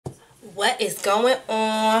What is going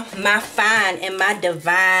on, my fine and my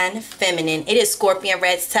divine feminine? It is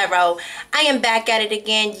ScorpionReddz Tarot. I am back at it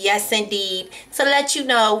again, yes indeed, to let you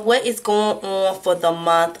know what is going on for the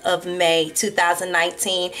month of May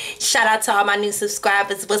 2019. Shout out to all my new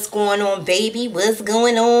subscribers. What's going on, baby? What's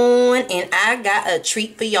going on? And I got a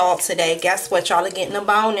treat for y'all today. Guess what? Y'all are getting a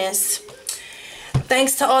bonus.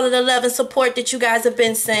 Thanks to all of the love and support that you guys have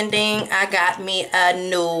been sending, I got me a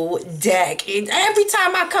new deck. Every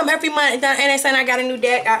time I come every month and they say I got a new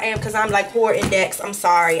deck, I am, because I'm like hoarding decks. I'm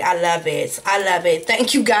sorry. I love it. I love it.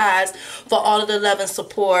 Thank you guys for all of the love and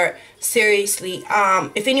support. Seriously,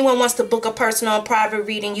 if anyone wants to book a personal and private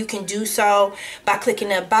reading, you can do so by clicking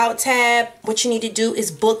the About tab. What you need to do is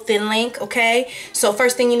book the link, okay? So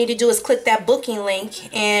first thing you need to do is click that booking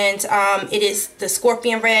link, and it is the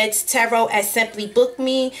ScorpionReddz Tarot at Simply Book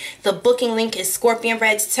Me. The booking link is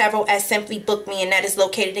ScorpionReddz Tarot at Simply Book Me, and that is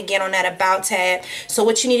located again on that About tab. So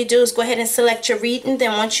what you need to do is go ahead and select your reading.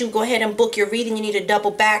 Then once you go ahead and book your reading, you need to double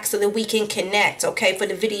back so that we can connect, okay, for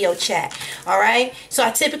the video chat. All right? So I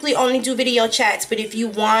typically only do video chats, but if you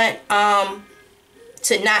want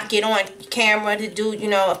to not get on camera to do, you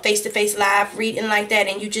know, a face-to-face live reading like that,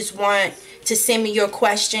 and you just want to send me your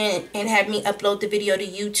question and have me upload the video to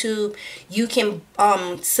YouTube, you can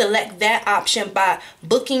select that option by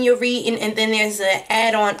booking your reading, and then there's an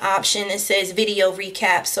add-on option that says video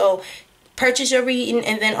recap. So purchase your reading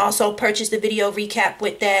and then also purchase the video recap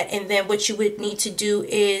with that, and then what you would need to do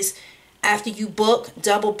is, after you book,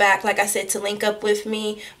 double back, like I said, to link up with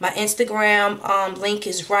me. My Instagram link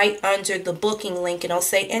is right under the booking link. It'll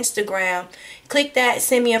say Instagram. Click that,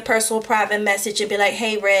 send me a personal private message and be like,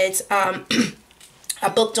 hey, Reddz, I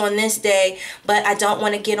booked on this day, but I don't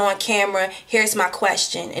want to get on camera. Here's my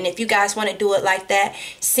question. And if you guys want to do it like that,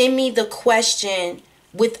 send me the question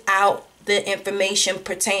without the information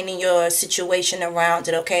pertaining your situation around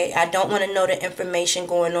it, okay? I don't want to know the information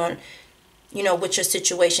going on, you know, with your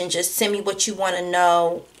situation. Just send me what you want to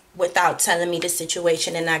know without telling me the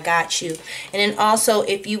situation, and I got you. And then also,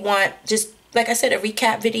 if you want, just like I said, a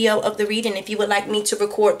recap video of the reading, if you would like me to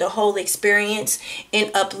record the whole experience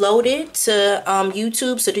and upload it to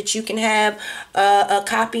YouTube so that you can have a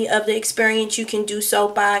copy of the experience, you can do so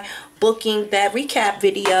by booking that recap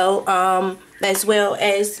video as well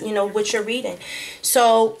as, you know, what you're reading.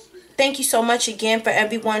 So thank you so much again for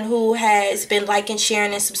everyone who has been liking,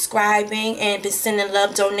 sharing, and subscribing and been sending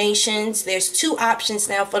love donations. There's two options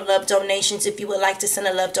now for love donations. If you would like to send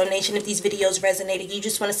a love donation, if these videos resonated, you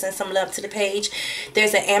just want to send some love to the page,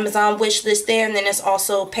 there's an Amazon wish list there, and then there's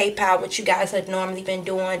also PayPal, which you guys have normally been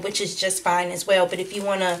doing, which is just fine as well. But if you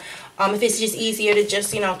want to, if it's just easier to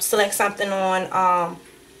just, you know, select something on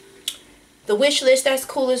the wish list, that's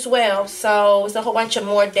cool as well. So it's a whole bunch of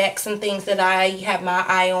more decks and things that I have my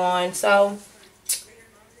eye on. So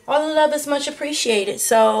all the love is much appreciated.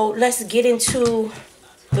 So let's get into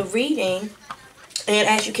the reading. And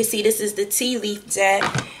as you can see, this is the tea leaf deck.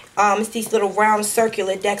 It's these little round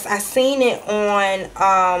circular decks. I seen it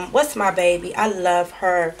on what's my baby? I love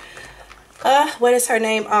her. What is her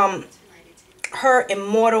name? Her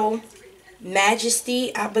Immortal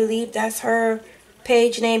Majesty, I believe that's her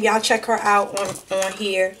page name. Y'all check her out on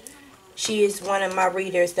here. She is one of my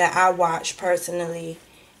readers that I watch personally,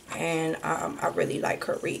 and I really like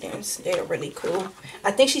her readings. They're really cool.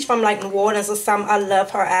 I think she's from like New Orleans or something. I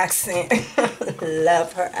love her accent.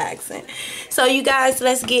 Love her accent. So you guys,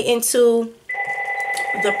 let's get into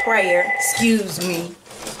the prayer. Excuse me.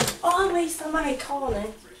 Oh wait, somebody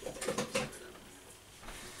calling.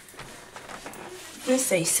 Let's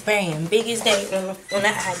say spam. Biggest day on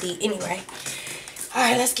that ID. Anyway.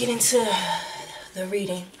 Alright, let's get into the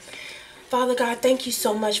reading. Father God, thank you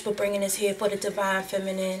so much for bringing us here for the Divine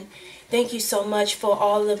Feminine. Thank you so much for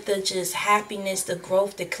all of the just happiness, the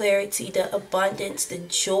growth, the clarity, the abundance, the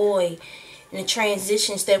joy, and the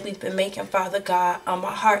transitions that we've been making, Father God. Our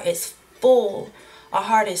heart is full. Our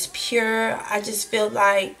heart is pure. I just feel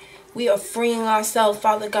like we are freeing ourselves,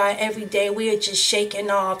 Father God, every day. We are just shaking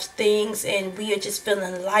off things, and we are just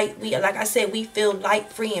feeling light. We are, like I said, we feel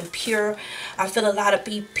light, free, and pure. I feel a lot of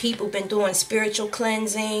people been doing spiritual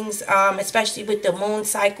cleansings, especially with the moon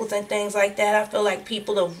cycles and things like that. I feel like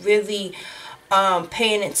people are really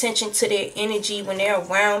paying attention to their energy when they're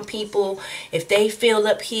around people. If they feel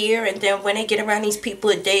up here, and then when they get around these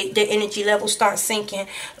people, their energy levels start sinking.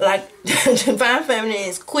 Like the Divine Feminine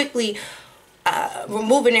is quickly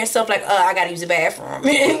removing themselves, like, I gotta use the bathroom,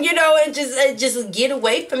 you know, and just get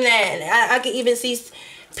away from that. I can even see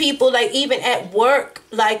people, like, even at work,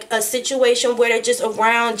 like a situation where they're just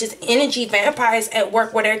around just energy vampires at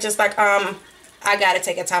work, where they're just like, I gotta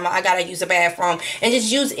take a time out. I gotta use a bathroom. And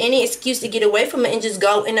just use any excuse to get away from it and just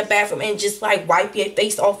go in the bathroom and just like wipe your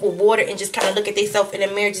face off with water and just kind of look at yourself in the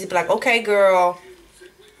mirror. Just be like, okay, girl,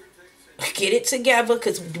 get it together,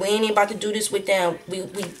 because we ain't about to do this with them. We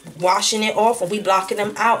washing it off and we blocking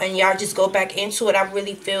them out, and y'all just go back into it. I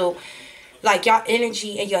really feel like y'all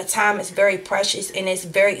energy and your time is very precious, and it's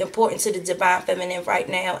very important to the divine feminine right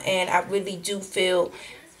now. And I really do feel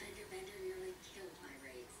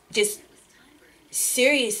just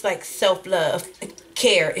serious like self-love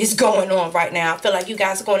care is going on right now. I feel like you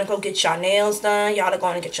guys are going to go get your nails done. Y'all are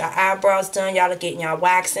going to get your eyebrows done. Y'all are getting your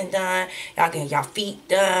waxing done. Y'all getting your feet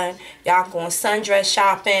done. Y'all going sundress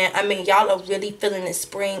shopping. I mean, y'all are really feeling the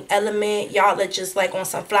spring element. Y'all are just like on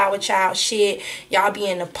some flower child shit. Y'all be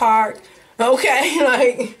in the park. Okay,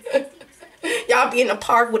 like y'all be in the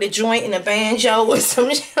park with a joint and a banjo or some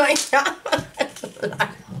shit like that.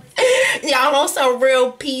 Y'all on some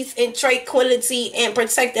real peace and tranquility and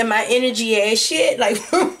protecting my energy and shit. Like,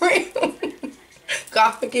 for real.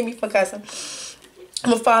 God forgive me for cussing.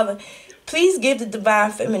 My Father, please give the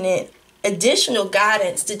divine feminine additional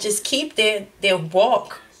guidance to just keep their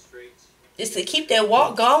walk. Just to keep their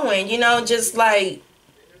walk going. You know, just like,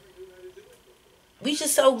 we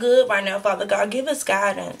just so good right now, Father God. Give us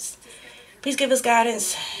guidance. Please give us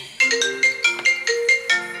guidance.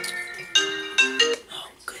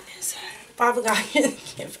 Father God,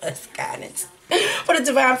 give us guidance for the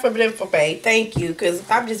divine feminine for me. Thank you, because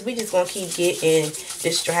we just gonna keep getting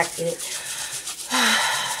distracted.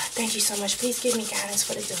 Thank you so much. Please give me guidance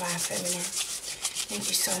for the divine feminine. Thank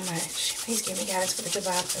you so much. Please give me guidance for the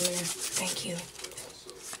divine feminine. Thank you.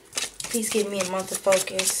 Please give me a month of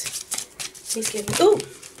focus. Please give me. Ooh,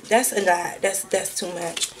 that's a lot. That's too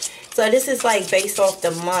much. So this is like based off the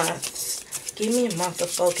months. Give me a month of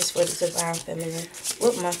focus for the divine feminine.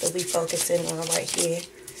 What month are we focusing on right here?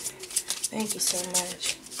 Thank you so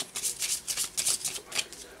much.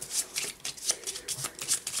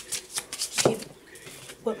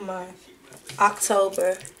 What month?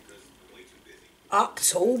 October. All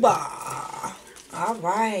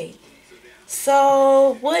right.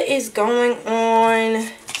 So what is going on?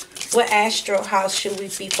 What astral house should we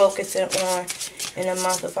be focusing on in the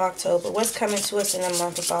month of October? What's coming to us in the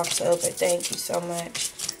month of October? Thank you so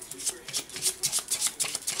much.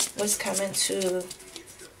 What's coming to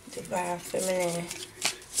divine feminine?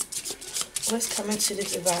 What's coming to the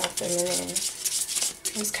divine feminine?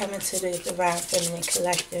 What's coming to the divine feminine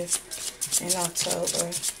collective in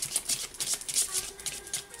October?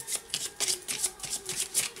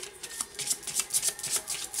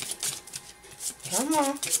 Come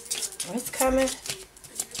on. What's coming?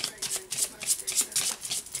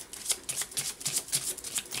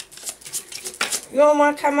 You don't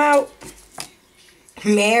want to come out?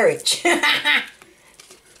 Marriage.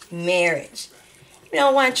 Marriage. You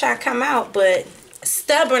don't want to try to come out, but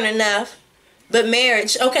stubborn enough. But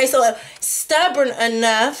marriage. Okay, so stubborn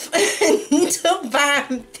enough.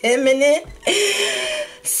 Divine feminine.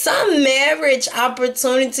 Some marriage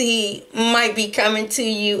opportunity might be coming to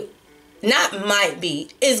you. Not might be.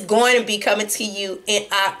 It's going to be coming to you in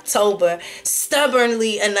October.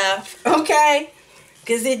 Stubbornly enough. Okay?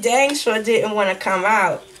 Because it dang sure didn't want to come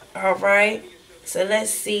out. Alright? So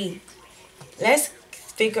let's see. Let's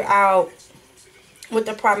figure out what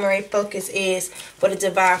the primary focus is for the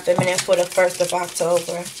divine feminine for the 1st of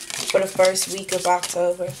October. For the first week of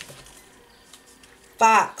October.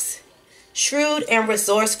 Fox. Shrewd and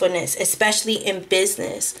resourcefulness, especially in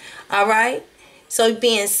business. Alright? So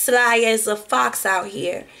being sly as a fox out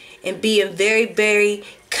here and being very, very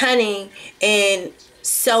cunning and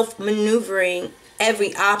self-maneuvering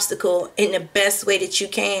every obstacle in the best way that you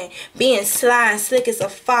can. Being sly and slick as a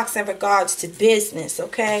fox in regards to business,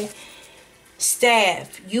 okay?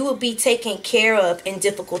 Staff, you will be taken care of in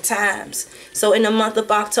difficult times. So in the month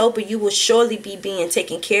of October, you will surely be being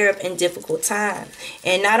taken care of in difficult times.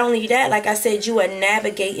 And not only that, like I said, you are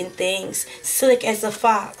navigating things slick as a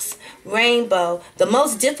fox. Rainbow, the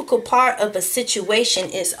most difficult part of a situation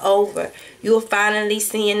is over. You will finally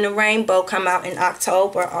seeing the rainbow come out in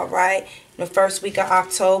October, all right? In the first week of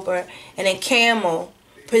October. And then Camel,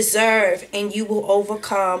 preserve, and you will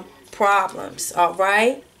overcome problems, all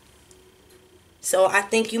right? So I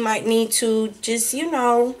think you might need to just, you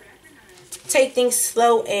know, take things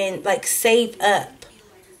slow and like save up.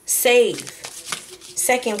 Save.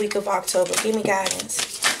 2nd week of October. Give me guidance.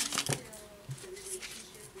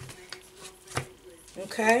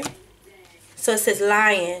 Okay. So it says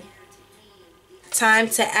Lion. Time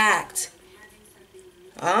to act.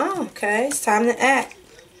 Oh, okay. It's time to act.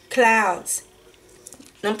 Clouds.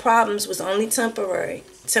 Them problems was only temporary.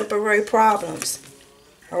 Temporary problems.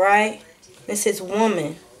 Alright? It says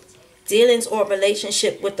woman. Dealings or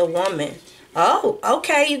relationship with a woman. Oh,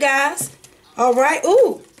 okay, you guys. All right.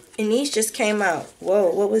 Ooh. And these just came out.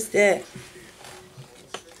 Whoa, what was that?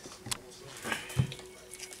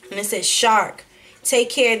 And it says shark. Take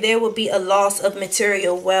care, there will be a loss of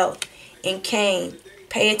material wealth. And cane.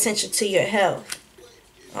 Pay attention to your health.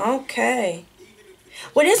 Okay.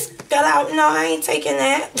 Well, this fell out. No, I ain't taking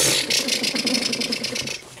that.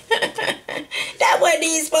 That wasn't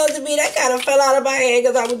even supposed to be. That kind of fell out of my head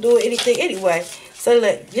because I would do anything anyway. So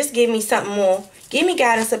look, just give me something more. Give me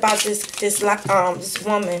guidance about this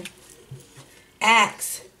woman.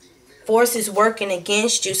 Acts. Forces working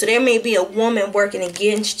against you. So there may be a woman working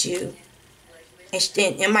against you. And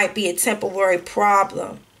then it might be a temporary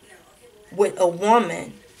problem with a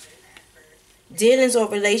woman. Dealings or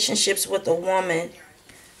relationships with a woman.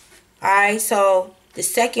 Alright, so the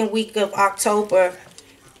second week of October,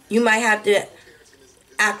 you might have to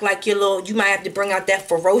act like you might have to bring out that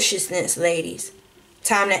ferociousness, ladies.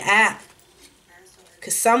 Time to act.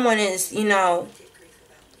 Because someone is,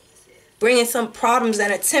 bringing some problems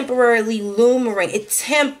that are temporarily looming. It's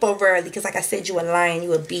temporarily. Because like I said, you a lion,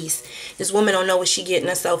 you a beast. This woman don't know what she getting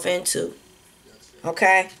herself into.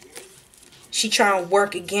 Okay? She trying to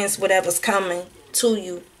work against whatever's coming to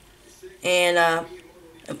you. And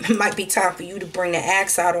it might be time for you to bring the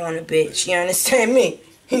axe out on a bitch. You understand me?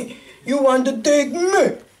 You undertake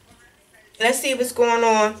me. Let's see what's going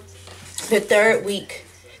on the third week.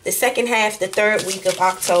 The second half, the third week of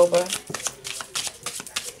October.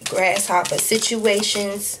 Grasshopper.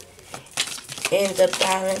 Situations in the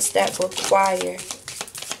balance that require.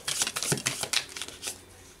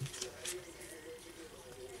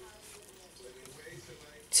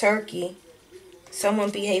 Turkey. Someone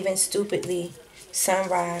behaving stupidly.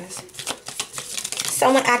 Sunrise.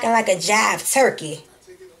 Someone acting like a jive turkey.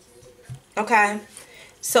 Okay.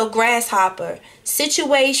 So grasshopper.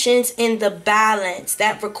 Situations in the balance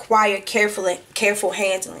that require careful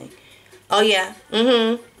handling. Oh yeah.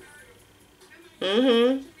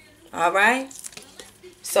 Alright.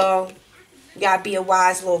 So you gotta be a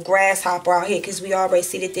wise little grasshopper out here. Because we already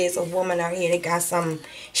see that there's a woman out here that got something.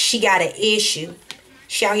 She got an issue.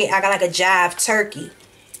 She out here acting like a jive turkey.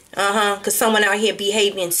 Because someone out here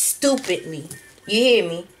behaving stupidly. You hear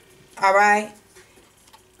me? Alright?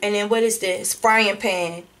 And then what is this? Frying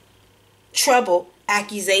pan. Trouble.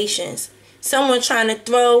 Accusations. Someone trying to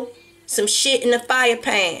throw some shit in the fire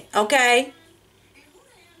pan. Okay?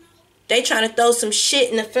 They trying to throw some shit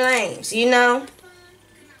in the flames. You know?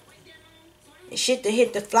 And shit to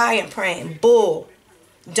hit the frying pan. Bull.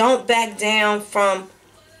 Don't back down from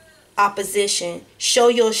opposition. Show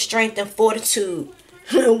your strength and fortitude.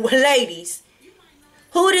 Ladies,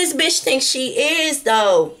 who this bitch thinks she is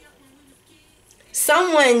though?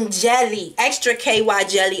 Someone jelly, extra KY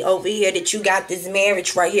jelly over here that you got this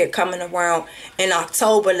marriage right here coming around in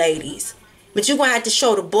October, ladies. But you're gonna have to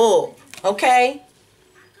show the bull, okay?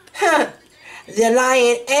 The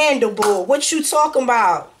lion and the bull. What you talking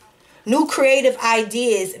about? New creative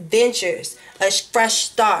ideas, ventures, a fresh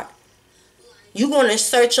start. You're gonna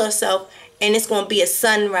search yourself and it's gonna be a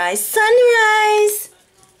sunrise. Sunrise!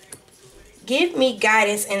 Give me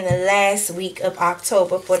guidance in the last week of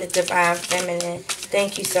October for the Divine Feminine.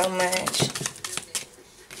 Thank you so much.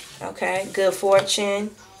 Okay, good fortune.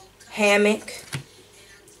 Hammock.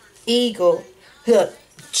 Eagle. Look,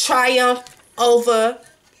 triumph over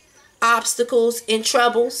obstacles and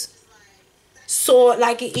troubles. Soared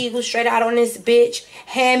like an eagle straight out on this bitch.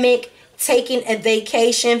 Hammock. Taking a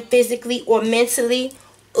vacation physically or mentally.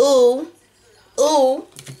 Ooh. Ooh.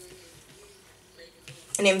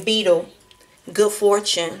 And then beetle. Good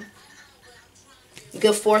fortune.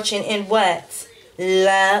 Good fortune in what?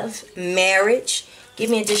 Love. Marriage.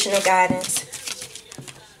 Give me additional guidance.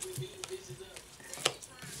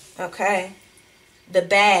 Okay. The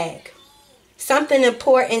bag. Something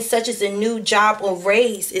important such as a new job or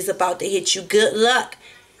raise is about to hit you. Good luck.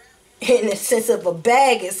 In the sense of a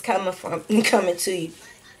bag is coming to you.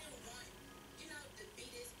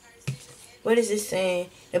 What is it saying?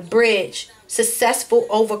 The bridge. Successful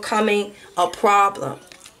overcoming a problem.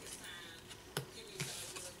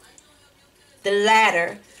 The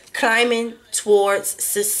ladder. Climbing towards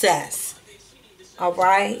success.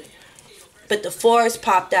 Alright? But the forest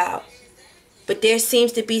popped out. But there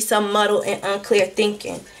seems to be some muddled and unclear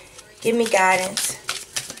thinking. Give me guidance.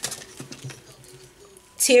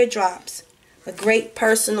 Teardrops. A great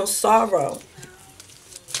personal sorrow.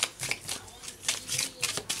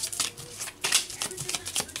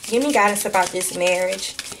 Give me guidance about this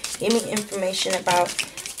marriage. Give me information about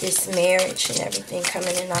this marriage and everything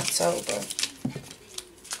coming in October.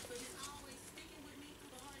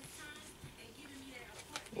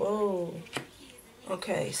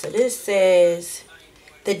 Okay, so this says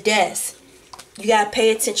the desk. You gotta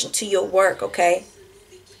pay attention to your work, okay?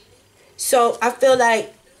 So I feel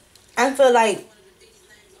like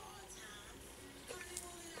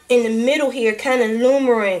in the middle here, kind of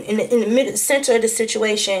lumbering in the middle center of the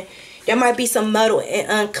situation, there might be some muddled and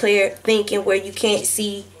unclear thinking where you can't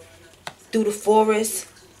see through the forest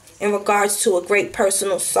in regards to a great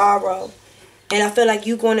personal sorrow. And I feel like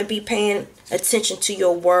you're going to be paying attention to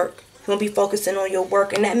your work. You're going to be focusing on your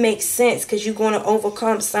work. And that makes sense because you're going to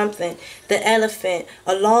overcome something. The elephant,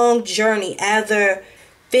 a long journey, either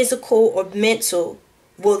physical or mental,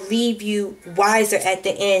 will leave you wiser at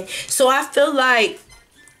the end. So I feel like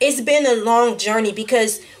it's been a long journey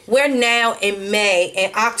because we're now in May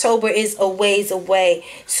and October is a ways away.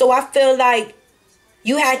 So I feel like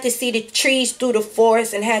you had to see the trees through the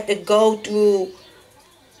forest and had to go through,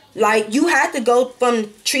 like, you had to go from the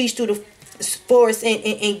trees through the forest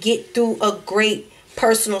and get through a great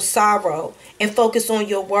personal sorrow and focus on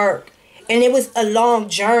your work. And it was a long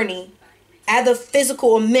journey, either physical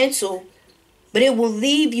or mental, but it will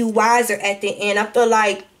leave you wiser at the end. I feel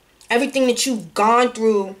like everything that you've gone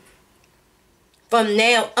through from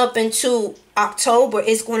now up into October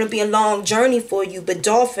is going to be a long journey for you. But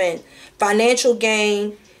Dolphin, financial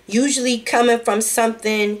gain, usually coming from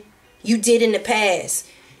something you did in the past.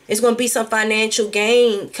 It's going to be some financial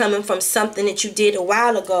gain coming from something that you did a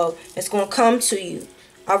while ago that's going to come to you.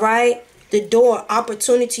 All right? The door,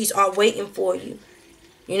 opportunities are waiting for you.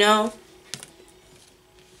 You know?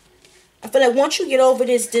 I feel like once you get over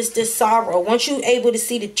this sorrow, once you're able to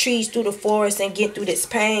see the trees through the forest and get through this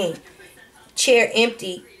pain, chair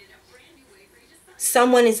empty,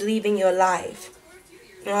 someone is leaving your life.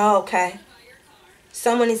 Oh, okay.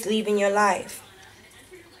 Someone is leaving your life.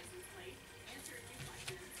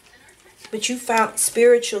 But you found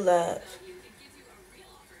spiritual love.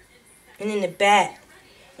 And in the back,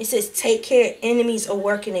 it says, take care, enemies are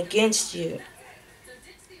working against you.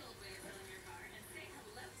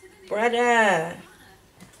 Brother,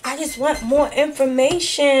 I just want more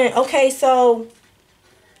information. Okay, so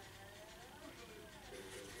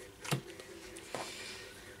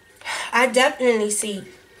I definitely see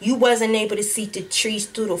you wasn't able to see the trees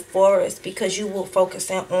through the forest because you were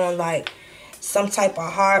focusing on like some type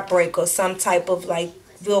of heartbreak or some type of like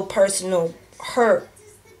real personal hurt.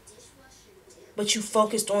 But you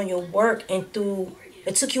focused on your work, and through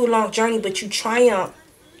it took you a long journey, but you triumphed.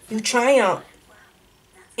 You triumphed.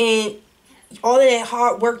 And all of that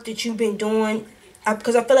hard work that you've been doing,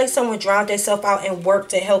 because I feel like someone drowned themselves out and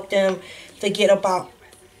worked to help them forget about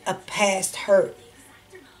a past hurt.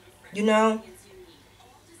 You know?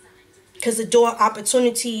 Because the door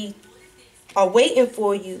opportunity are waiting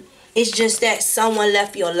for you. It's just that someone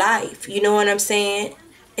left your life. You know what I'm saying?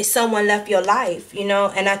 It's someone left your life, you know?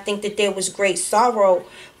 And I think that there was great sorrow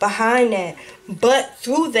behind that. But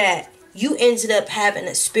through that, you ended up having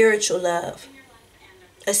a spiritual love.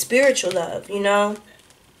 A spiritual love, you know?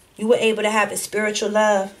 You were able to have a spiritual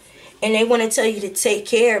love. And they want to tell you to take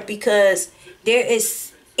care because there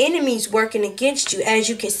is enemies working against you. As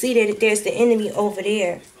you can see, that there's the enemy over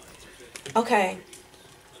there. Okay.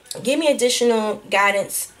 Give me additional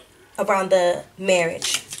guidance around the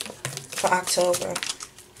marriage for October.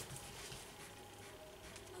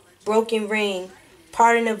 Broken ring.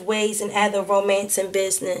 Parting of ways in either romance and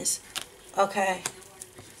business. Okay.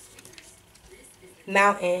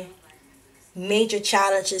 Mountain. Major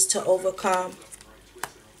challenges to overcome.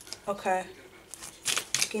 Okay.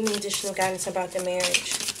 Give me additional guidance about the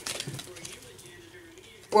marriage.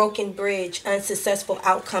 Broken bridge. Unsuccessful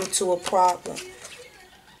outcome to a problem.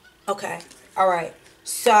 Okay. Alright.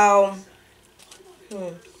 So.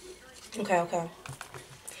 Okay.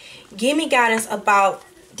 Give me guidance about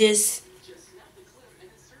this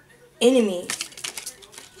enemy.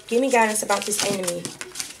 Give me guidance about this enemy.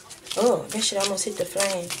 Oh, that shit almost hit the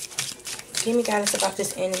flame. Give me guidance about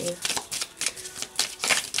this enemy.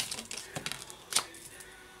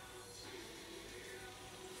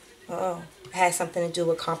 Oh, it had something to do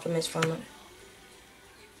with compliments from him.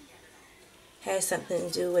 Had something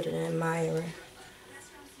to do with an admirer.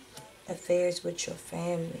 Affairs with your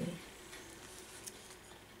family.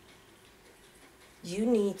 You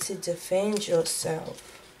need to defend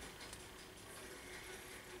yourself.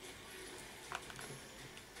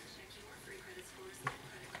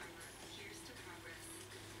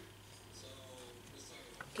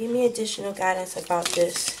 Give me additional guidance about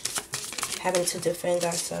this. Having to defend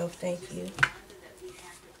ourselves. Thank you.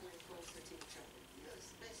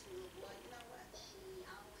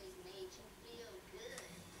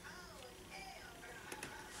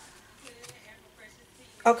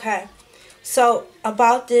 Okay. So,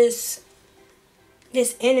 about this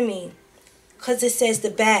This enemy, because it says the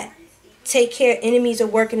bat, take care, enemies are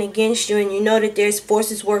working against you, and you know that there's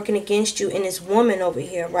forces working against you in this woman over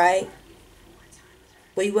here, right?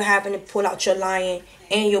 Where you were having to pull out your lion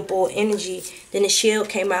and your bull energy. Then the shield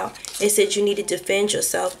came out. It said you need to defend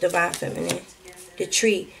yourself, divine feminine. The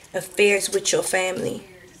tree, affairs with your family.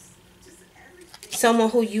 Someone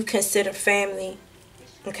who you consider family.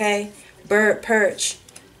 Okay? Bird perch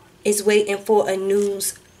is waiting for a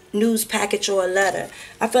news package or a letter.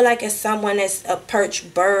 I feel like it's someone that's a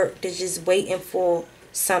perched bird that's just waiting for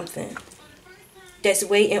something. That's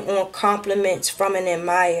waiting on compliments from an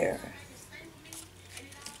admirer.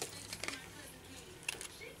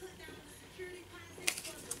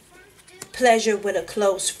 Pleasure with a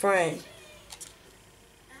close friend.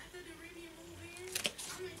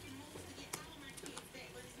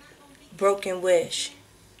 Broken wish.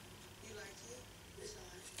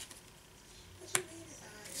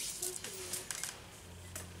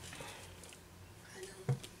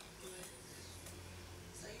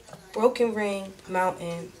 Broken ring,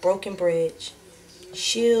 mountain, broken bridge,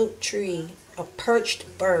 shield tree, a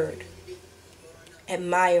perched bird,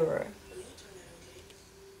 admirer.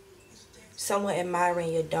 Someone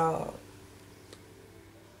admiring your dog.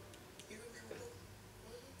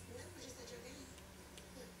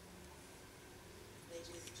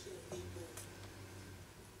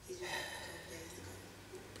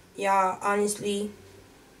 Y'all, honestly,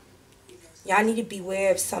 y'all need to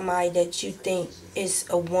beware of somebody that you think is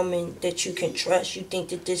a woman that you can trust. You think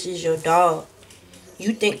that this is your dog.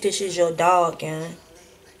 You think this is your dog, man.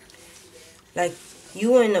 Like,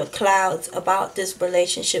 you in the clouds about this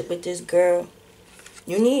relationship with this girl.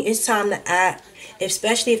 It's time to act.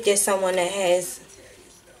 Especially if there's someone that has...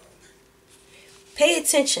 Pay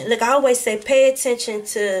attention. Look, I always say pay attention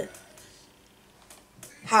to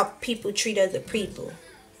how people treat other people.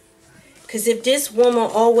 Because if this woman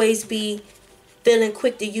always be feeling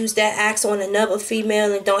quick to use that axe on another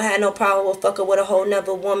female and don't have no problem with fucking with a whole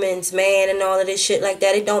nother woman's man and all of this shit like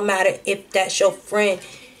that, it don't matter if that's your friend.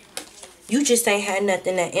 You just ain't had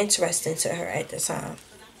nothing that interesting to her at the time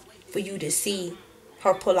for you to see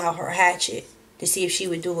her pull out her hatchet to see if she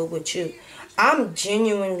would do it with you. I'm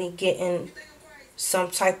genuinely getting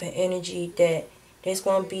some type of energy that there's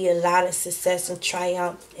going to be a lot of success and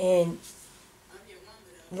triumph and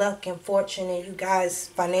luck and fortune and you guys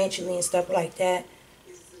financially and stuff like that.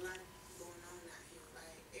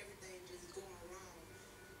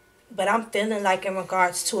 But I'm feeling like in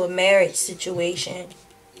regards to a marriage situation,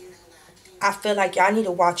 I feel like y'all need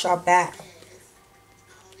to watch our back.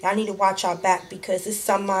 Y'all need to watch our back because it's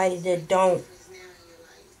somebody that don't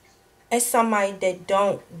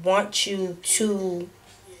want you to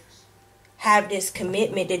have this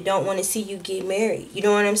commitment, that don't want to see you get married. You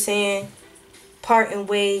know what I'm saying? Parting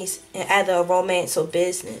ways in either a romance or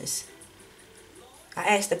business. I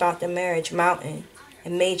asked about the marriage mountain, a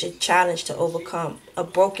major challenge to overcome, a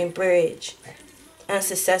broken bridge,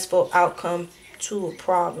 unsuccessful outcome to a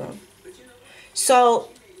problem. So,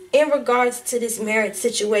 in regards to this marriage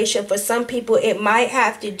situation, for some people, it might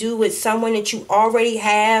have to do with someone that you already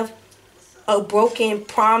have a broken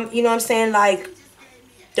you know what I'm saying? Like,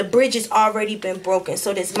 the bridge has already been broken.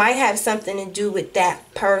 So, this might have something to do with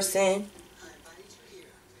that person.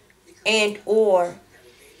 And or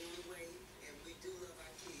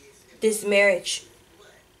this marriage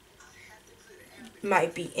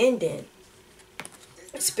might be ending.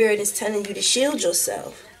 Spirit is telling you to shield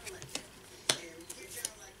yourself.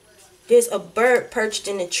 There's a bird perched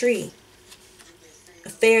in a tree.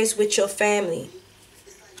 Affairs with your family.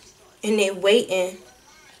 And they're waiting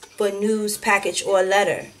for a news package or a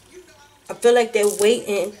letter. I feel like they're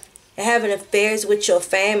waiting. They're having affairs with your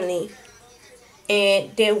family.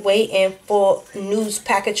 And they're waiting for a news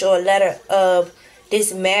package or a letter of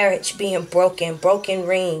this marriage being broken. Broken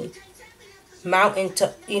ring. Mountain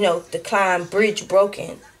to, to climb. Bridge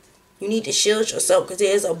broken. You need to shield yourself because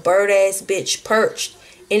there's a bird-ass bitch perched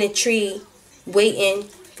in a tree waiting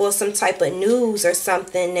for some type of news or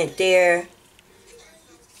something that there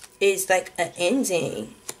is like an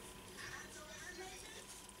ending.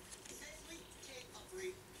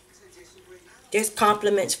 There's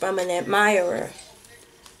compliments from an admirer,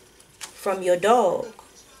 from your dog.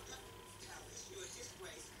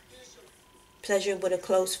 Pleasure with a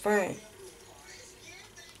close friend.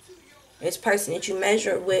 This person that you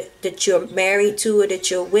measure with, that you're married to or that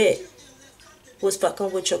you're with, was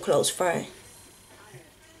fucking with your close friend.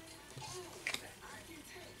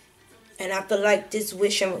 And I feel like this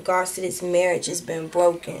wish in regards to this marriage has been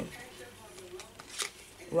broken.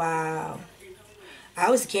 Wow. I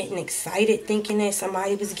was getting excited thinking that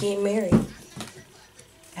somebody was getting married.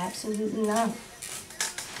 Absolutely not.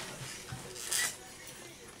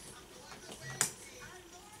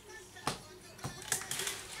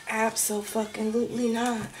 Absolutely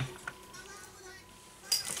not.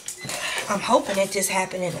 I'm hoping that this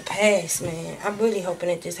happened in the past, man. I'm really hoping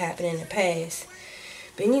that this happened in the past.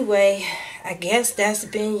 But anyway, I guess that's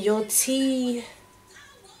been your tea.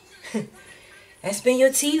 That's been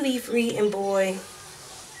your tea leaf reading, boy.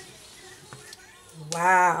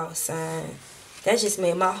 Wow, son. That just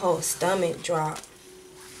made my whole stomach drop.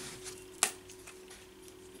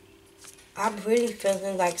 I'm really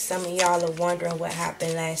feeling like some of y'all are wondering what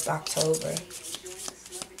happened last October.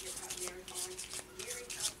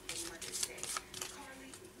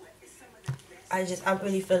 I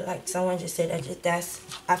really feel like someone just said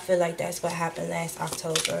I feel like that's what happened last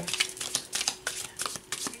October.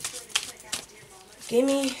 Give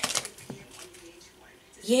me.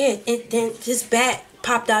 Yeah, and then this bat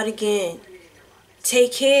popped out again.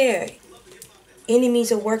 Take care.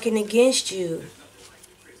 Enemies are working against you.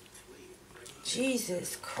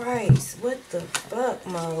 Jesus Christ. What the fuck,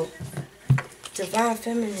 Mo? Divine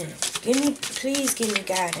Feminine. Please give me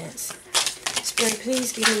guidance. Spirit,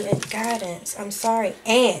 please give me guidance. I'm sorry.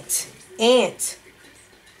 Ant.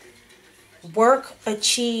 Work,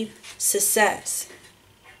 achieve, success.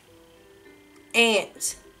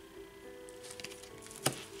 Ant.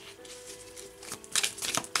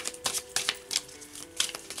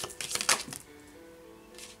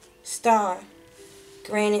 Star.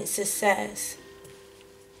 Granted success.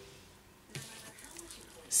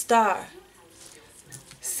 Star.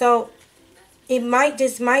 So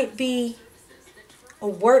this might be a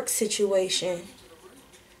work situation.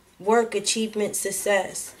 Work, achievement,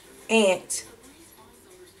 success. Ant.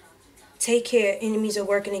 Take care. Enemies are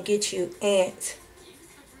working to get you. Ant.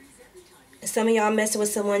 Some of y'all messing with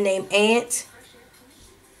someone named Ant.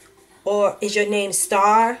 Or is your name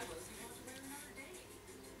Star?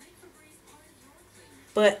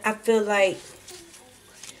 But I feel like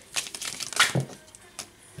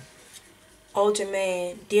older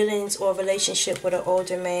man, dealings or relationship with an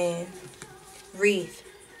older man. Wreath,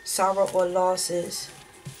 sorrow or losses.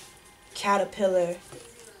 Caterpillar.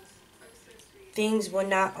 Things will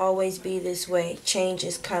not always be this way. Change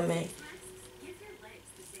is coming.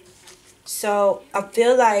 So I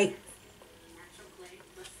feel like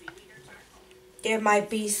there might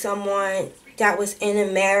be someone that was in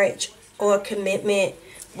a marriage or a commitment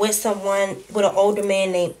with someone, with an older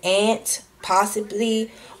man named Ant,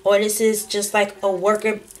 possibly. Or this is just like a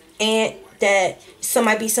worker ant that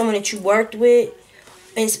might be someone that you worked with.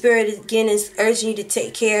 And Spirit, again, is urging you to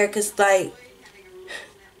take care because, like,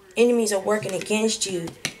 enemies are working against you.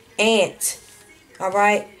 Ant.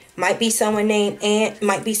 Alright? Might be someone named Ant.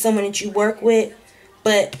 Might be someone that you work with.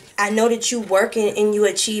 But I know that you working and you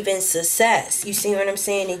achieving success. You see what I'm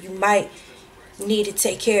saying? And you might need to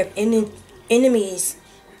take care of enemies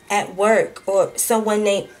at work. Or someone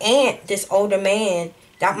named Ant, this older man,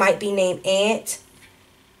 that might be named Ant.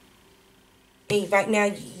 And right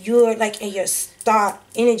now, you're like in your star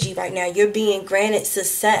energy right now. You're being granted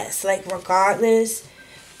success, like regardless.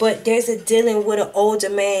 But there's a dealing with an older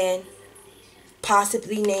man,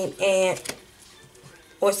 possibly named Ant,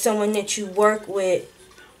 or someone that you work with,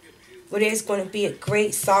 where there's going to be a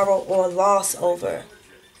great sorrow or loss over.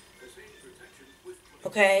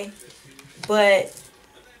 Okay? But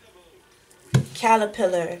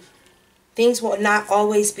Caterpillar, things will not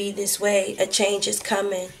always be this way. A change is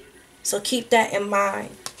coming. So keep that in mind.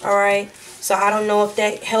 Alright? So I don't know if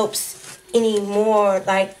that helps any more,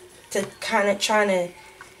 like, to kind of trying to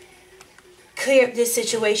clear up this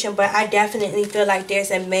situation. But I definitely feel like there's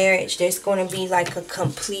a marriage. There's going to be like a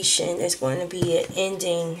completion. There's going to be an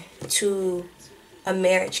ending to a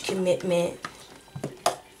marriage commitment.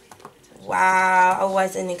 Wow, I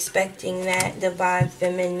wasn't expecting that, Divine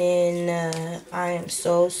Feminine. I am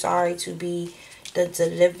so sorry to be the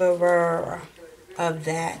deliverer of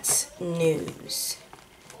that news.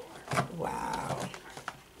 Wow.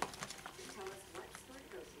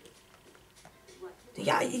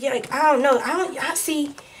 Yeah, like, I don't know.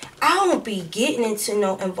 I don't be getting into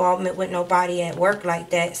no involvement with nobody at work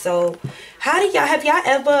like that. So, have y'all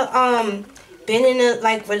ever been in a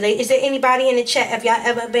like is there anybody in the chat? Have y'all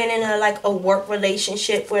ever been in a like a work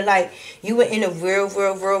relationship where like you were in a real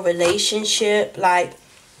relationship? Like,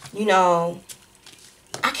 you know,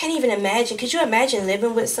 I can't even imagine. Could you imagine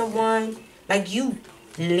living with someone? Like you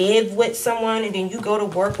live with someone and then you go to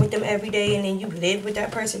work with them every day and then you live with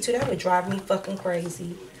that person too? That would drive me fucking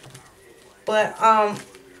crazy. But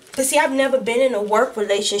see, I've never been in a work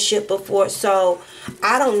relationship before, so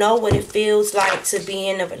I don't know what it feels like to be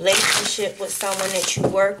in a relationship with someone that you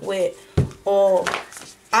work with. Or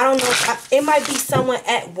I don't know, it might be someone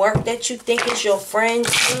at work that you think is your friend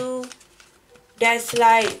too, that's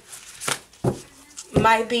like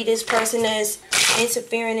might be this person that's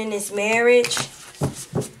interfering in this marriage.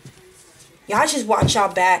 Y'all just watch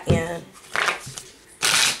y'all back, yeah.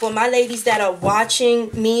 For my ladies that are watching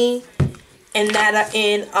me and that are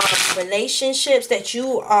in relationships, that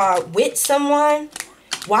you are with someone,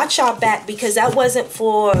 watch y'all back, because that wasn't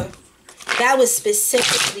for, that was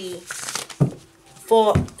specifically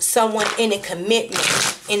for someone in a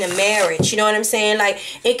commitment, in a marriage. You know what I'm saying? Like,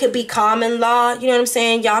 it could be common law. You know what I'm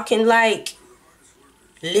saying? Y'all can, like,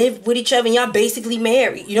 live with each other and y'all basically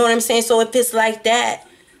married. You know what I'm saying? So if it's like that,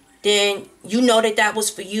 then you know that that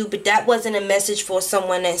was for you, but that wasn't a message for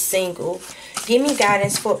someone that's single. Give me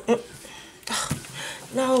guidance for...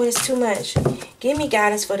 no, it's too much. Give me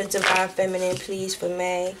guidance for the Divine Feminine, please, for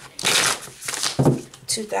May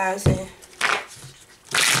 2000.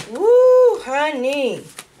 Woo, honey.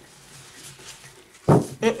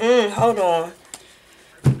 Hold on.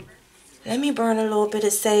 Let me burn a little bit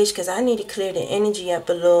of sage, because I need to clear the energy up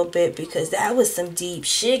a little bit, because that was some deep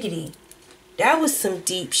shiggity. That was some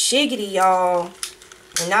deep shiggity, y'all.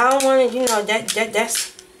 And I don't want to, you know,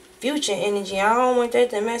 that's future energy. I don't want that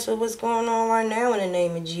to mess with what's going on right now in the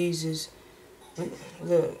name of Jesus.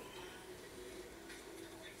 Look.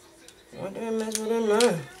 I want that to mess with them,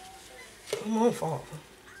 man. Come on, Father.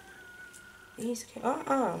 These hold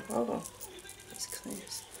on. Let's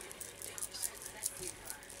cleanse.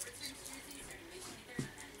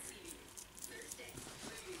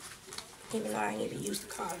 Even though I ain't even used the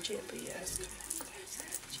card yet, but yes.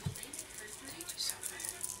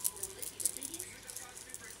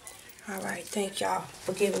 Alright, thank y'all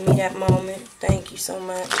for giving me that moment. Thank you so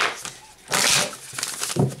much.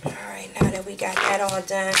 Alright, now that we got that all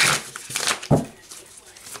done,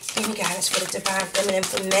 give me guidance for the Divine Feminine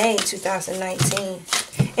for May 2019.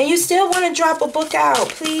 And you still want to drop a book out,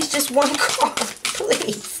 please, just one card,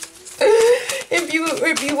 please. If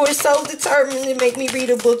you were so determined to make me read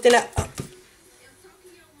a book, then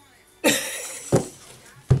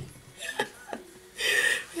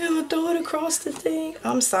throw it across the thing.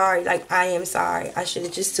 I'm sorry. Like, I am sorry. I should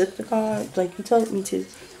have just took the card like you told me to.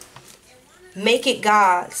 Make it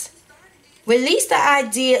God's. Release the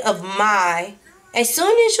idea of my. As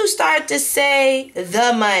soon as you start to say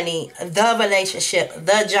the money, the relationship,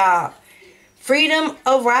 the job, freedom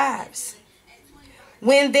arrives.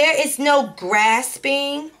 When there is no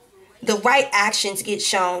grasping, the right actions get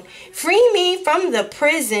shown. Free me from the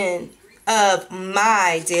prison of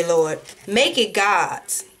my, dear Lord. Make it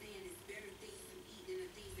God's.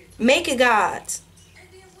 Make it God's.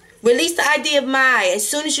 Release the idea of my. As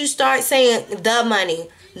soon as you start saying the money,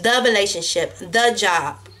 the relationship, the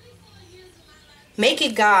job. Make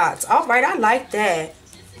it God's. All right, I like that.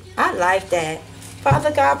 I like that.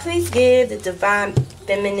 Father God, please give the Divine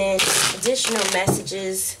Feminine additional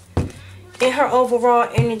messages in her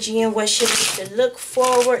overall energy and what she needs to look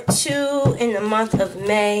forward to in the month of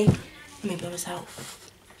May. Let me blow this out.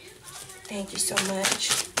 Thank you so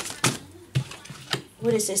much.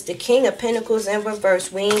 What is this? The King of Pentacles in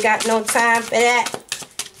reverse. We ain't got no time for that.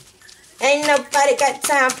 Ain't nobody got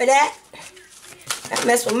time for that. That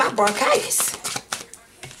mess with my bronchitis.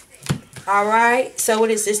 Alright. So what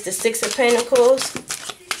is this? The Six of Pentacles.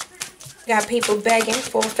 Got people begging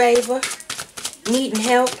for a favor. Needing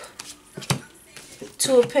help.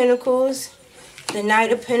 Two of Pentacles. The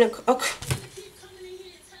Knight of Pentacles. Okay.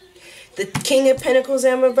 The King of Pentacles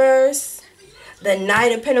in reverse. The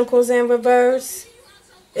Knight of Pentacles in reverse.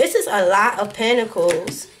 This is a lot of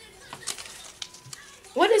pentacles.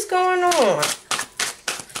 What is going on?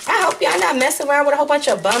 I hope y'all not messing around with a whole bunch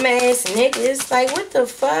of bum ass niggas. Like, what the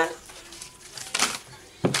fuck?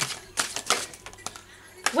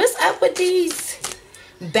 What's up with these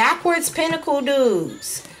backwards pentacle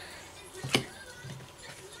dudes?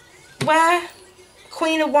 Why?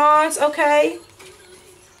 Queen of Wands, okay.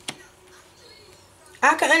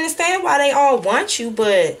 I can understand why they all want you,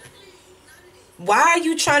 but why are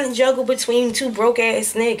you trying to juggle between two broke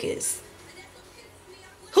ass niggas?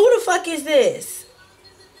 Who the fuck is this?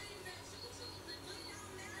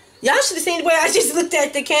 Y'all should have seen the way I just looked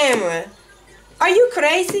at the camera. Are you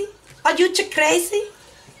crazy? Are you crazy?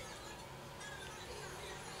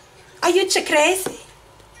 Are you crazy?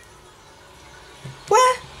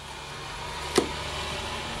 What?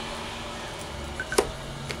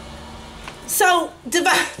 So,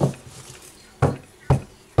 Divine.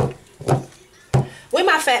 Where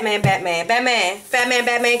my fat man Batman? Fat man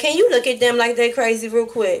Batman, can you look at them like they're crazy real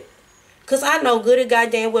quick? Because I know good and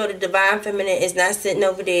goddamn well the Divine Feminine is not sitting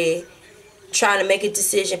over there trying to make a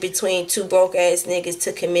decision between two broke ass niggas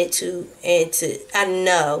to commit to and to. I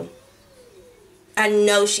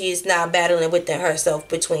know she is not battling within herself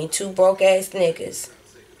between two broke ass niggas.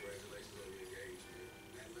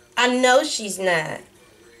 I know she's not.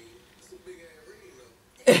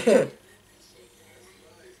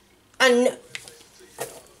 I know.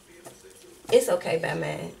 It's okay,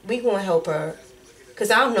 Batman. We gonna help her.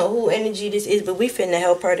 Because I don't know who energy this is, but we finna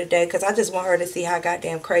help her today. Because I just want her to see how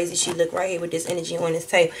goddamn crazy she look right here with this energy on this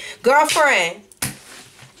table. Girlfriend,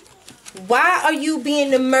 why are you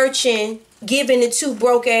being the merchant giving to two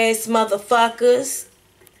broke ass motherfuckers?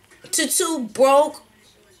 To two broke,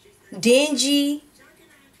 dingy,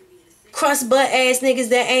 crust butt ass niggas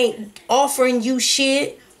that ain't offering you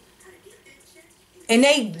shit. And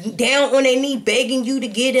they down on their knee begging you to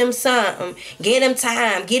get them something. Get them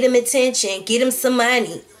time. Get them attention. Get them some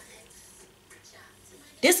money.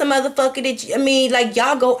 This a motherfucker that, like,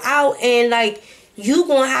 y'all go out and, like, you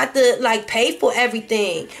gonna have to, like, pay for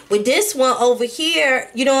everything. With this one over here,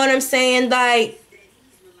 you know what I'm saying? Like,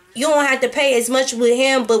 you don't have to pay as much with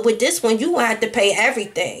him, but with this one, you gonna have to pay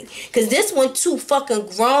everything. Because this one too fucking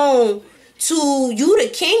grown to you, the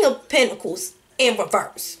king of pentacles, in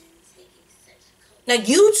reverse. Like,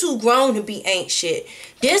 you too grown to be ain't shit.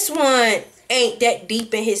 This one ain't that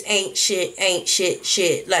deep in his ain't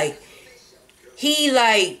shit. Like, he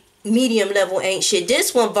like medium level ain't shit.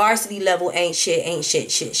 This one varsity level ain't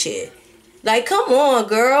shit. Like, come on,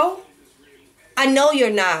 girl. I know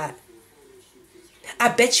you're not. I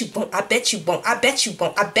bet you won't. I bet you won't. I bet you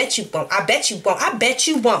won't. I bet you won't. I bet you won't. I bet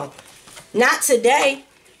you won't. Not today.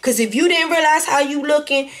 Because if you didn't realize how you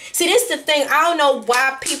looking. See, this is the thing. I don't know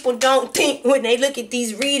why people don't think when they look at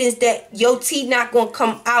these readings that your tea not going to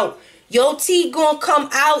come out. Your tea going to come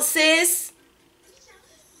out, sis.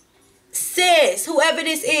 Sis, whoever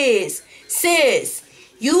this is. Sis,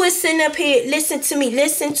 you is sitting up here. Listen to me.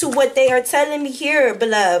 Listen to what they are telling me here,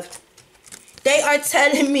 beloved. They are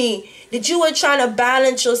telling me that you are trying to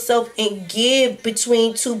balance yourself and give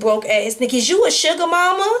between two broke ass niggas. You a sugar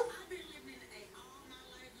mama?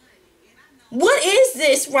 What is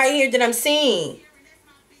this right here that I'm seeing?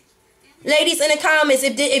 Ladies in the comments,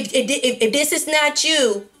 if this is not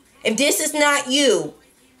you, if this is not you,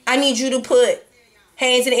 I need you to put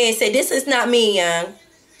hands in the air and say, this is not me, young.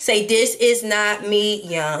 Say, this is not me,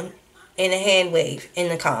 young, in a hand wave in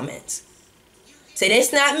the comments. Say,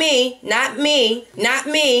 that's not me, not me, not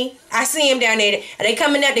me. I see them down there. They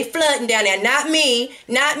coming out, they flooding down there. Not me,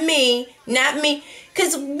 not me, not me.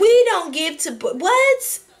 Because we don't give to,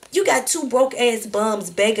 what? You got two broke ass bums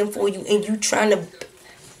begging for you and you trying to.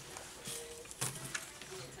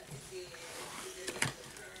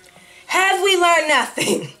 Have we learned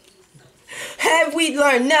nothing? Have we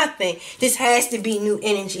learned nothing? This has to be new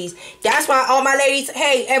energies. That's why all my ladies,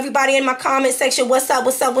 hey, everybody in my comment section, what's up,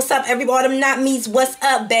 what's up, what's up? Everybody them not me's, what's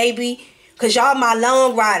up, baby? Because y'all my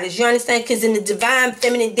long riders, you understand? Because in the Divine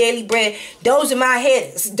Feminine Daily Bread, those are my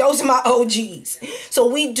headers. Those are my OGs. So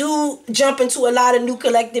we do jump into a lot of new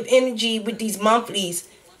collective energy with these monthlies.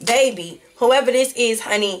 Baby, whoever this is,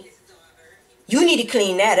 honey, you need to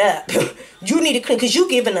clean that up. You need to clean, because you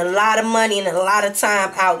giving a lot of money and a lot of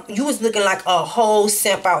time out. You was looking like a whole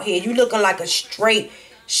simp out here. You looking like a straight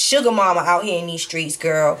sugar mama out here in these streets,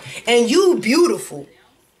 girl. And you beautiful.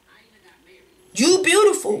 You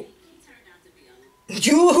beautiful.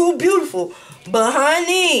 You beautiful. But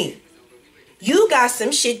honey, you got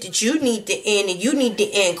some shit that you need to end, and you need to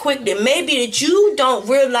end quick. That maybe that you don't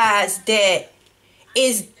realize that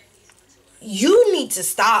is, you need to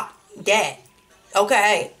stop that.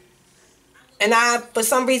 Okay? And for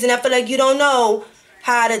some reason, I feel like you don't know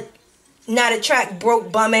how to not attract broke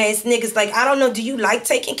bum ass niggas. Like, I don't know, do you like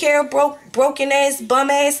taking care of broken ass bum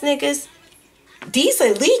ass niggas? These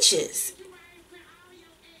are leeches.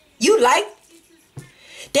 You like.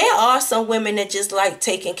 There are some women that just like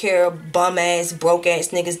taking care of bum ass, broke ass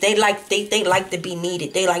niggas. They like to be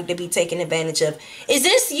needed. They like to be taken advantage of. Is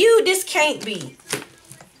this you? This can't be.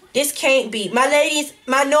 This can't be. My ladies,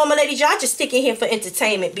 my normal ladies, y'all just sticking here for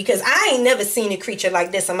entertainment, because I ain't never seen a creature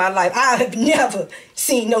like this in my life. I have never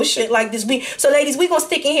seen no shit like this. So ladies, we gonna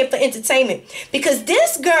stick in here for entertainment, because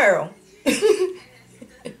this girl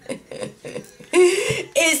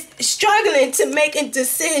is struggling to make a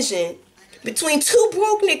decision between two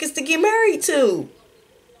broke niggas to get married to.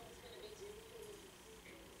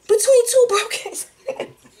 Between two broke niggas.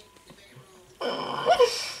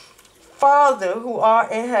 Father who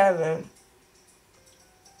art in heaven.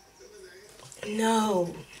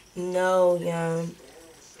 No, young.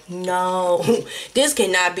 No. This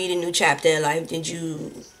cannot be the new chapter in life that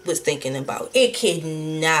you was thinking about. It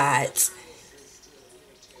cannot.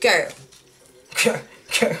 Girl.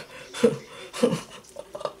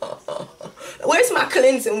 Where's my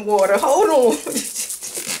cleansing water? Hold on.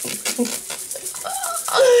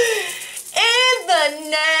 In the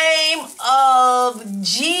name of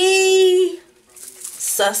Jesus.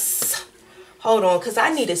 sus. Hold on, because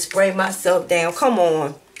I need to spray myself down. Come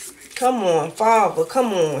on. Come on, Father.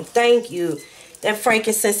 Come on. Thank you. That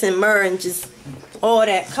frankincense and myrrh and just all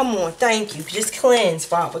that. Come on. Thank you. Just cleanse,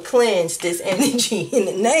 Father. Cleanse this energy in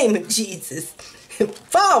the name of Jesus.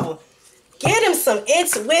 Father, get him some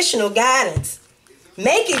intuitional guidance.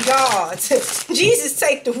 Make it God. Jesus,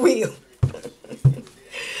 take the wheel.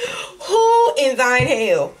 Who in thine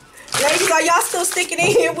hell? Ladies, are y'all still sticking in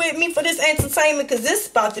here with me for this entertainment? Because this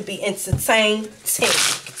is about to be entertaining.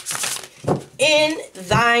 In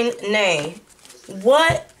thine name.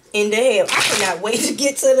 What in the hell? I cannot wait to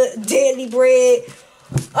get to the daily bread.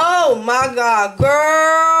 Oh my God.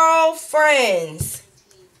 Girlfriends.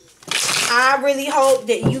 I really hope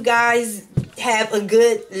that you guys have a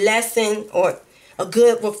good lesson or a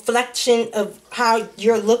good reflection of how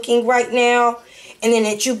you're looking right now. And then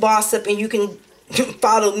that you boss up and you can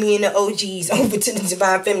follow me and the OGs over to the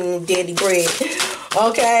Divine Feminine Daily Bread.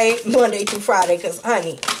 Okay? Monday through Friday. Because,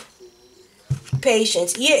 honey,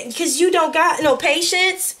 patience. Yeah, because you don't got no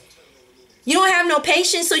patience. You don't have no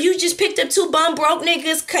patience. So you just picked up 2 bum broke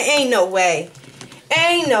niggas. Ain't no way.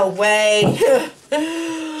 Ain't no way.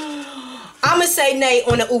 I'ma say nay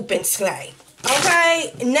on the ooping sky.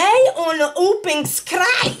 Okay? Nay on the ooping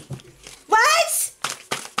sky. What?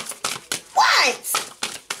 What?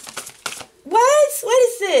 What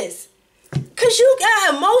is this? Cause you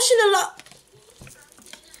got emotional.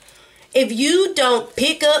 If you don't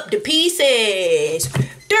pick up the pieces.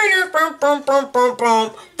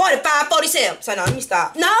 45, 47. So no, let me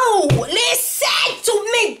stop. No, listen to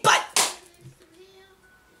me, but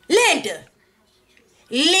Linda.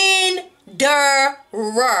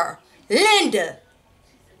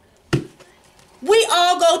 We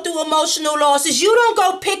all go through emotional losses. You don't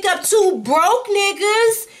go pick up 2 broke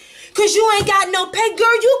niggas because you ain't got no pay.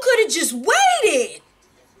 Girl, you could have just waited.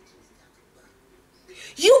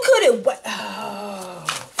 You could have... Oh,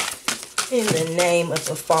 in the name of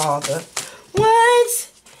the Father. What?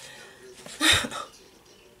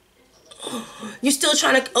 You still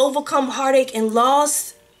trying to overcome heartache and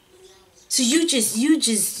loss? So you just...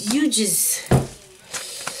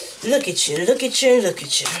 Look at you.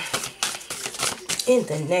 In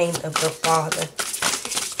the name of the Father.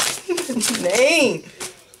 Name.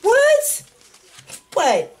 What?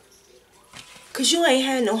 What? Because you ain't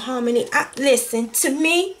had no harmony. Listen to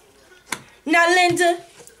me. Now, Linda.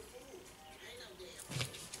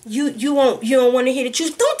 You don't want to hear the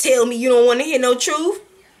truth. Don't tell me you don't want to hear no truth.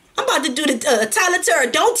 I'm about to do the Tyler Tarot.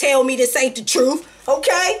 Don't tell me this ain't the truth.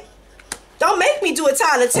 Okay? Don't make me do a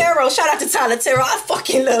Tyler Tarot. Shout out to Tyler Tarot. I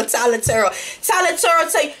fucking love Tyler Tarot. Tyler Tarot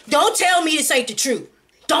say, don't tell me this ain't the truth.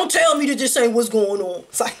 Don't tell me that this ain't what's going on.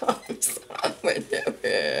 It's like, I'm sorry.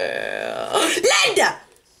 Linda!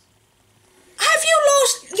 Have you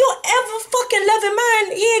lost your ever fucking loving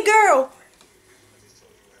mind? Yeah, girl.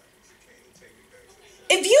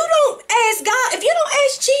 If you don't ask God, if you don't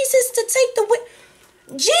ask Jesus to take the will,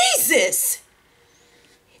 Jesus,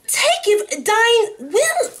 take if thine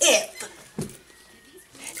will if.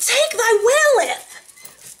 Take thy will if.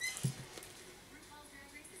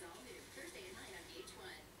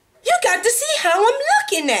 You got to see how I'm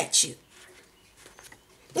looking at you.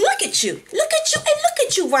 Look at you. Look at you and look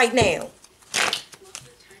at you right now.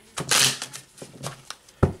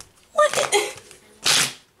 What?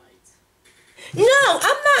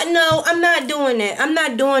 I'm not doing that. I'm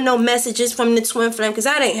not doing no messages from the twin flame because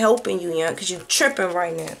that ain't helping you, young, because you tripping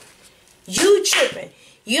right now. You tripping.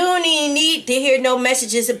 You don't even need to hear no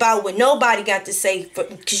messages about what nobody got to say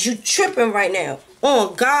because you tripping right now.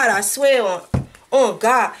 On God, I swear on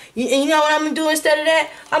God. And you know what I'm going to do instead of that?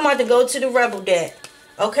 I'm about to go to the Rebel deck.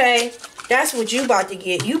 Okay? That's what you about to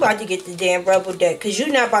get. You about to get the damn Rebel deck because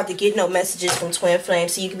you're not about to get no messages from Twin Flame.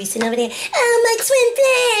 So you can be sitting over there, oh, my Twin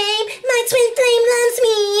Flame loves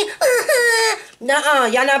me. Nuh-uh.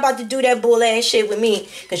 Y'all not about to do that bull ass shit with me.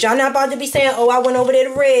 Because y'all not about to be saying, oh, I went over there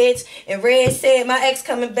to Reddz. And Reddz said my ex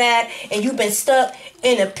coming back. And you've been stuck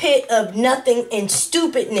in a pit of nothing and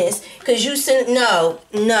stupidness. Because you said, no.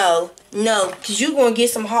 Because you're going to get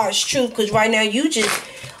some harsh truth. Because right now you just...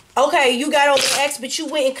 Okay, you got over the ex, but you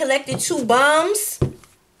went and collected 2 bombs.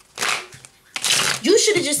 You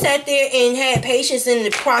should have just sat there and had patience in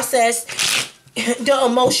the process, the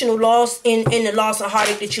emotional loss and the loss and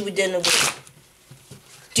heartache that you were dealing with.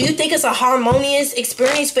 Do you think it's a harmonious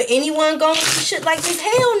experience for anyone going through shit like this?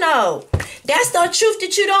 Hell no. That's the truth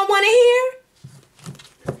that you don't want to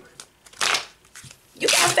hear. You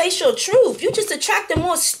gotta face your truth. You just attracting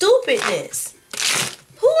more stupidness.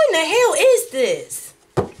 Who in the hell is this?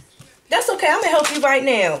 That's okay. I'm going to help you right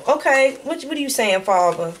now. Okay. What are you saying,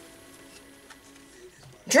 Father?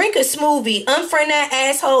 Drink a smoothie. Unfriend that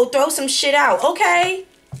asshole. Throw some shit out. Okay?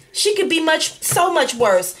 She could be so much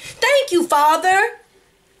worse. Thank you, Father.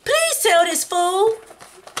 Please tell this fool.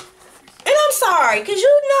 And I'm sorry, because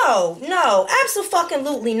no,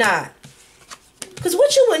 absolutely not. Because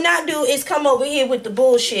what you would not do is come over here with the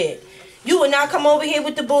bullshit. You would not come over here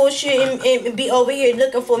with the bullshit and be over here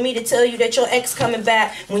looking for me to tell you that your ex coming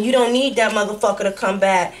back when you don't need that motherfucker to come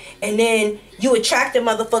back. And then you attract the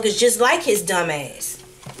motherfuckers just like his dumb ass.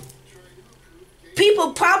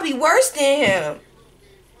 People probably worse than him.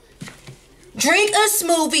 Drink a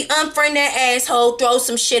smoothie, unfriend that asshole, throw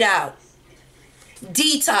some shit out.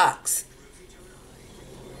 Detox.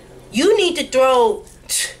 You need to throw...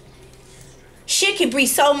 Shit could be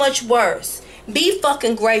so much worse. Be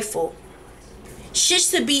fucking grateful. Shit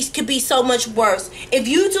could be so much worse. If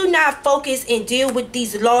you do not focus and deal with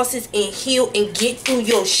these losses and heal and get through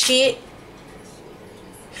your shit,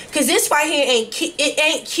 cause this right here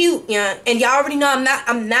ain't cute, yeah. And y'all already know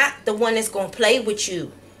I'm not the one that's gonna play with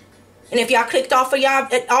you. And if y'all clicked off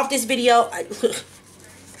this video,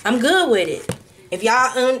 I'm good with it. If y'all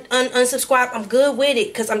unsubscribe, I'm good with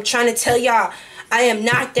it. Cause I'm trying to tell y'all, I am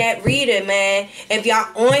not that reader, man. If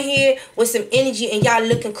y'all on here with some energy and y'all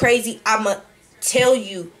looking crazy, I'ma tell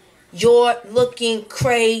you, you're looking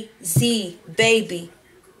crazy, baby.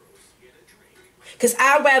 Because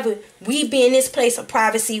I'd rather we be in this place of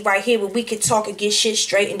privacy right here where we can talk and get shit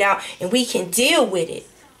straightened out and we can deal with it.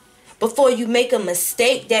 Before you make a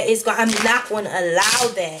mistake that is going, I'm not going to allow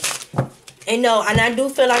that. And no, and I do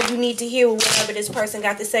feel like you need to hear whatever this person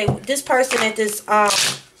got to say. This person that this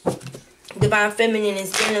Divine Feminine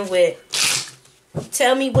is dealing with.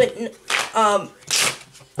 Tell me what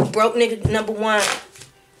broke nigga number one.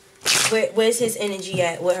 Where's his energy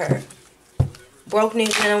at with her? Broke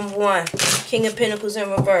nigga number one. King of Pentacles in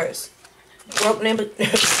reverse. Broke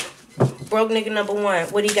nigga number one.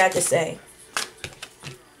 What he got to say?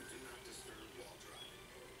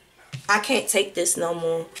 I can't take this no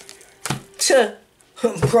more.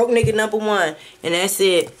 Broke nigga number one. And that's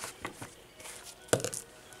it.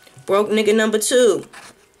 Broke nigga number two.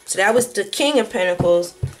 So that was the King of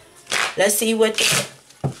Pentacles. Let's see what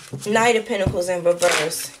the Knight of Pentacles in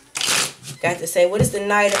reverse got to say. What is the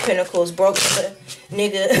Knight of Pentacles? Broke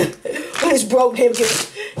nigga. What is broke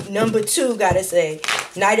nigga number two got to say?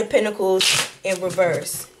 Knight of Pentacles in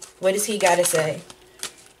reverse. What does he got to say?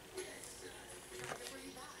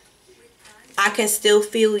 I can still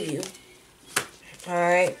feel you.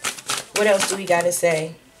 Alright. What else do we got to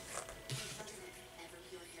say?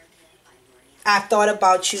 I thought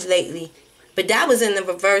about you lately. But that was in the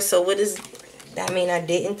reverse. So what does that mean? I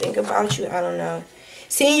didn't think about you? I don't know.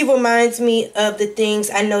 Seeing you reminds me of the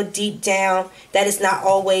things I know deep down that it's not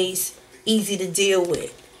always easy to deal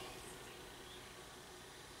with.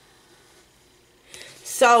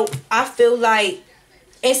 So I feel like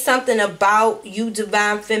it's something about you,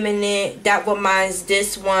 Divine Feminine, that reminds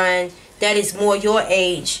this one that is more your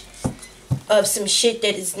age of some shit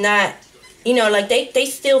that is not, you know, like they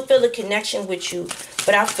still feel a connection with you.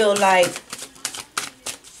 But I feel like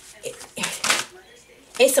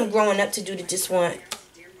it's some growing up to do to this one.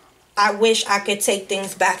 I wish I could take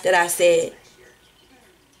things back that I said.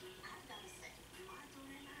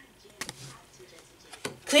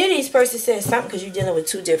 Clearly this person said something because you're dealing with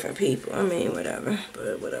two different people. I mean, whatever.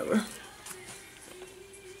 But whatever.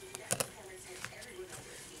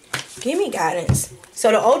 Give me guidance.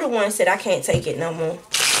 So the older one said, I can't take it no more.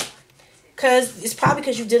 Because it's probably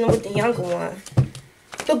because you're dealing with the younger one.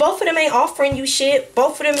 But both of them ain't offering you shit.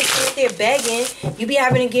 Both of them is there begging. You be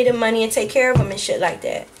having to get them money and take care of them and shit like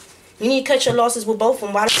that. You need to cut your losses with both of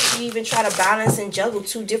them. Why the fuck you even try to balance and juggle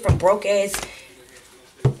two different broke ass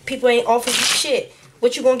people ain't offering you shit?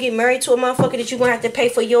 What, you gonna get married to a motherfucker that you gonna have to pay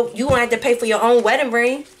for your own wedding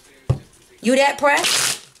ring? You that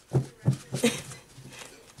pressed?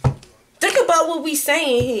 Think about what we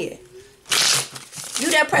saying here. You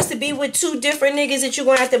that pressed to be with two different niggas that you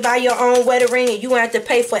gonna have to buy your own wedding ring and you gonna have to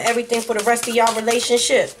pay for everything for the rest of y'all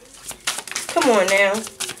relationship. Come on now.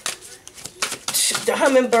 The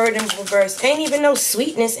hummingbird in reverse. Ain't even no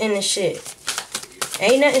sweetness in the shit.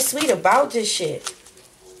 Ain't nothing sweet about this shit.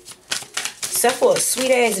 Except for a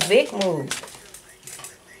sweet ass Vic move.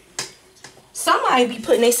 Somebody be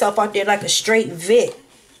putting themselves out there like a straight Vic.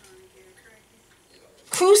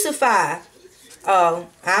 Crucify. Oh,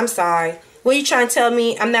 I'm sorry. What you trying to tell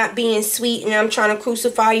me? I'm not being sweet and I'm trying to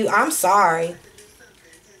crucify you? I'm sorry.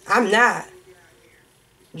 I'm not.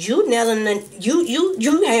 You nailing the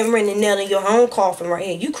you hammering and nailing your own coffin right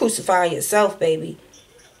here. You crucifying yourself, baby.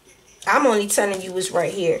 I'm only telling you what's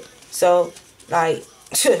right here. So, like,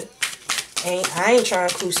 I ain't trying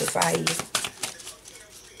to crucify you.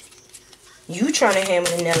 You trying to hammer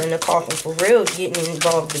the nail in the coffin for real, getting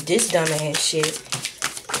involved with this dumbass shit.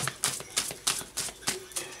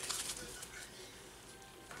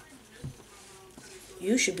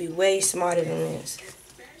 You should be way smarter than this.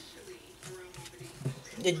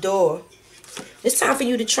 The door. It's time for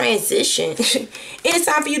you to transition. It's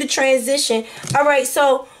time for you to transition. All right,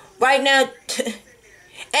 so right now,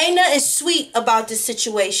 ain't nothing sweet about this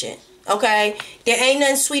situation. Okay? There ain't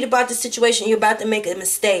nothing sweet about this situation. You're about to make a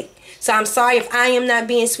mistake. So I'm sorry if I am not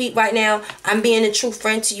being sweet right now. I'm being a true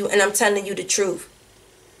friend to you, and I'm telling you the truth.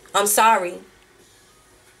 I'm sorry.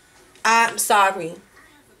 I'm sorry.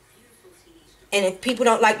 And if people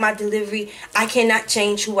don't like my delivery, I cannot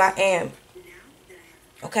change who I am.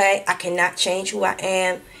 Okay? I cannot change who I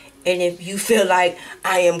am. And if you feel like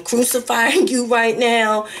I am crucifying you right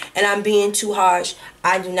now and I'm being too harsh,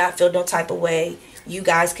 I do not feel no type of way. You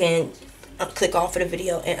guys can click off of the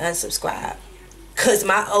video and unsubscribe. Because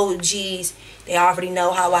my OGs, they already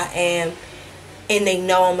know how I am. And they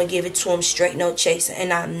know I'm going to give it to them straight, no chaser.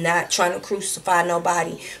 And I'm not trying to crucify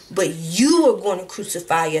nobody. But you are going to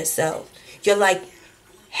crucify yourself. You're like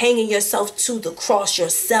hanging yourself to the cross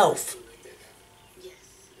yourself.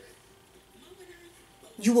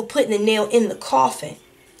 You were putting the nail in the coffin.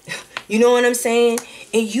 You know what I'm saying?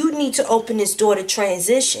 And you need to open this door to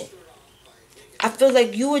transition. I feel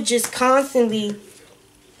like you were just constantly,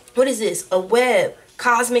 what is this? A web,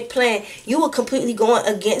 cosmic plan. You were completely going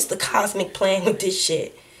against the cosmic plan with this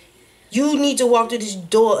shit. You need to walk through this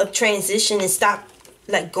door of transition and stop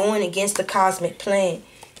like going against the cosmic plan.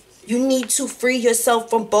 You need to free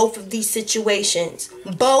yourself from both of these situations.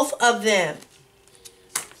 Both of them.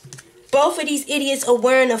 Both of these idiots are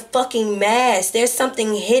wearing a fucking mask. There's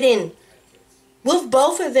something hidden with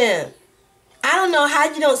both of them. I don't know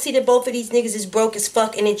how you don't see that both of these niggas is broke as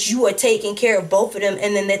fuck and that you are taking care of both of them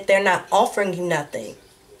and then that they're not offering you nothing.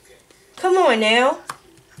 Come on now.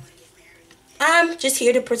 I'm just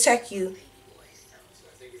here to protect you.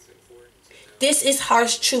 This is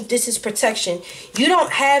harsh truth. This is protection. You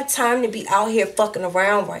don't have time to be out here fucking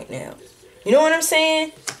around right now. You know what I'm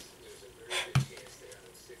saying?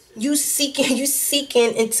 You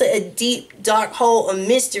seeking into a deep, dark hole of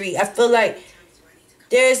mystery. I feel like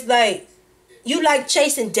there's like, you like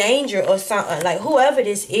chasing danger or something. Like whoever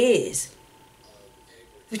this is.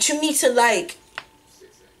 But you need to like,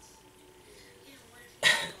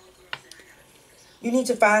 you need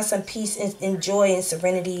to find some peace and joy and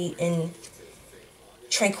serenity and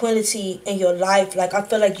tranquility in your life. Like I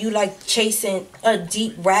feel like you like chasing a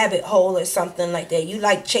deep rabbit hole or something like that. You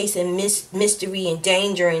like chasing mystery and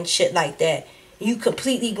danger and shit like that. You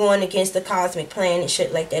completely going against the cosmic plan and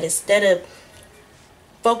shit like that. Instead of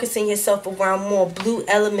focusing yourself around more blue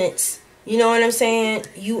elements, you know what I'm saying?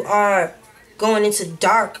 You are going into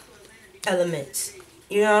dark elements,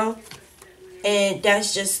 you know? And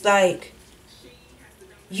that's just like,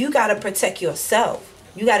 you gotta protect yourself.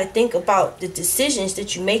 You got to think about the decisions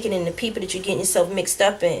that you're making and the people that you're getting yourself mixed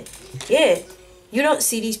up in. Yeah, you don't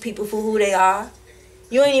see these people for who they are.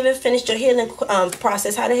 You ain't even finished your healing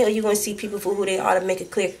process. How the hell you going to see people for who they are to make a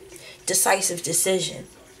clear, decisive decision?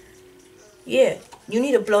 Yeah, you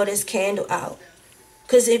need to blow this candle out.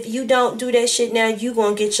 Because if you don't do that shit now, you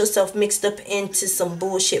going to get yourself mixed up into some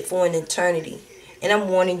bullshit for an eternity. And I'm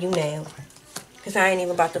warning you now. Because I ain't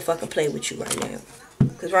even about to fucking play with you right now.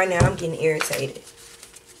 Because right now I'm getting irritated.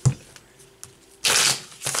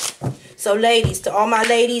 So ladies, to all my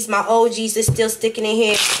ladies, my OGs that's still sticking in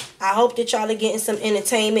here, I hope that y'all are getting some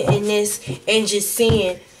entertainment in this and just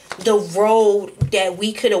seeing the road that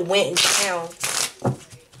we could have went down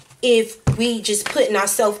if we just putting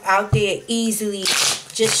ourselves out there easily,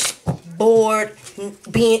 just bored,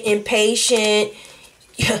 being impatient,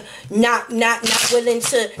 not willing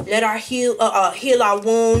to let our heal our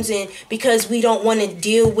wounds, and because we don't want to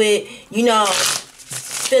deal with, you know,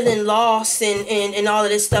 feeling lost and all of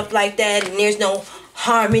this stuff like that, and there's no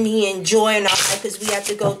harmony and joy in our life because we have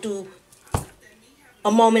to go through a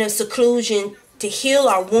moment of seclusion to heal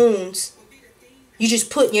our wounds. You just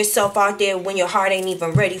putting yourself out there when your heart ain't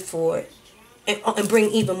even ready for it, and bring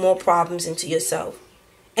even more problems into yourself.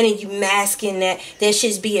 And then you masking that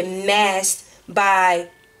shit's being masked by,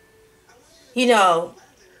 you know,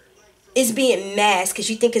 it's being masked because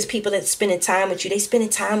you think it's people that's spending time with you. They spending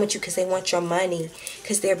time with you because they want your money.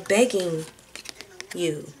 Because they're begging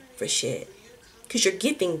you for shit. Because you're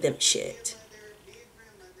giving them shit.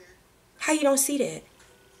 How you don't see that?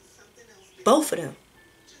 Both of them.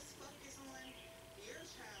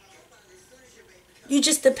 You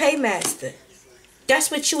just the paymaster.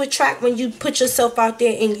 That's what you attract when you put yourself out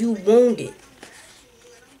there and you wounded.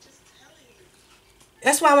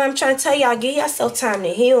 That's why I'm trying to tell y'all, give yourself time to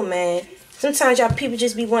heal, man. Sometimes y'all people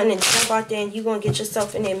just be wanting to jump out there and you going to get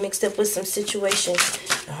yourself in there mixed up with some situations.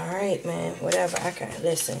 All right, man. Whatever. I can't.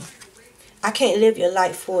 Listen. I can't live your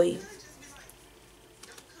life for you.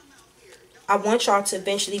 I want y'all to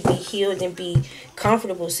eventually be healed and be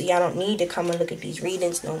comfortable so y'all don't need to come and look at these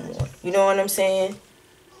readings no more. You know what I'm saying?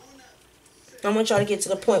 I want y'all to get to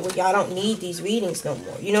the point where y'all don't need these readings no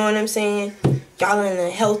more. You know what I'm saying? Y'all are in a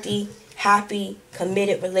healthy, happy,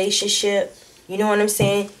 committed relationship. You know what I'm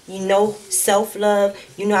saying? You know self-love.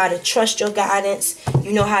 You know how to trust your guidance.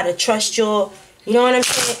 You know how to trust your, you know what I'm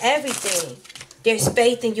saying? Everything. There's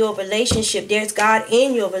faith in your relationship. There's God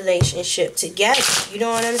in your relationship together. You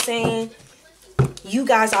know what I'm saying? You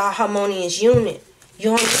guys are a harmonious unit.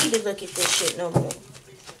 You don't need to look at this shit no more.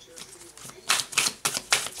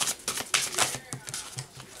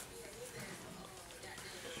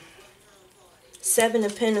 Seven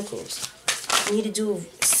of Pentacles. You need to do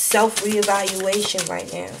self-reevaluation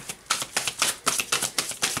right now.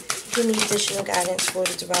 You need additional guidance for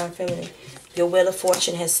the Divine Feminine. Your Wheel of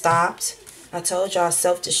Fortune has stopped. I told y'all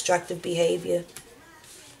self-destructive behavior.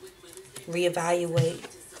 Reevaluate.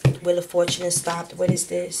 Wheel of Fortune has stopped. What is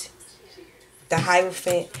this? The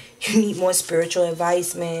Hierophant. You need more spiritual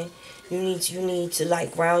advice, man. You need to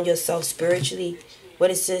like ground yourself spiritually.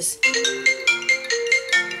 What is this?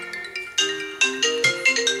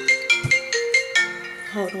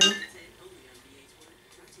 Hold on.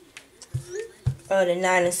 Oh, the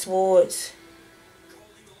Nine of Swords.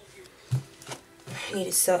 You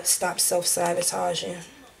need to stop self-sabotaging.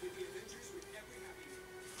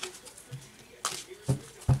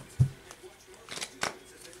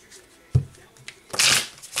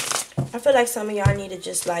 I feel like some of y'all need to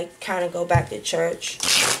just like kind of go back to church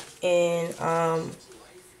and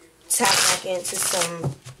tap back into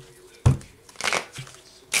some.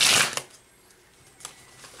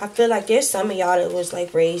 I feel like there's some of y'all that was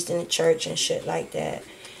like raised in the church and shit like that.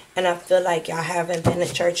 And I feel like y'all haven't been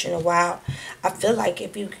to church in a while. I feel like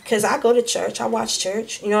if you, because I go to church, I watch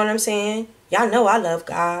church. You know what I'm saying? Y'all know I love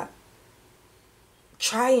God.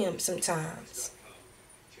 Try him sometimes.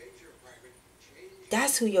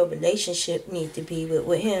 That's who your relationship need to be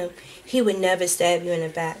with him. He would never stab you in the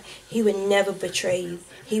back. He would never betray you.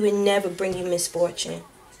 He would never bring you misfortune.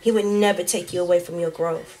 He would never take you away from your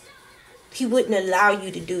growth. He wouldn't allow you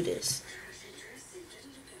to do this.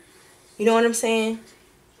 You know what I'm saying?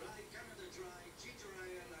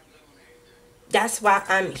 That's why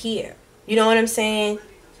I'm here. You know what I'm saying?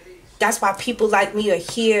 That's why people like me are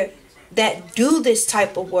here that do this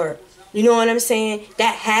type of work. You know what I'm saying?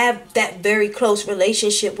 That have that very close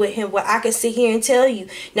relationship with him where I can sit here and tell you.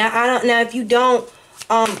 Now if you don't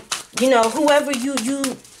you know, whoever you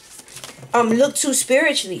look to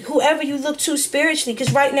spiritually. Whoever you look to spiritually,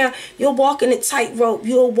 because right now you're walking a tightrope.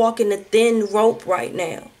 You're walking a thin rope right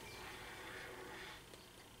now.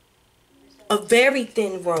 A very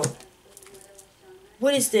thin rope.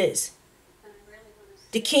 What is this?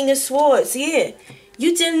 The King of Swords. Yeah.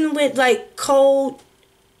 You dealing with like cold,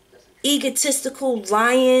 egotistical,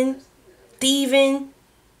 lying, thieving,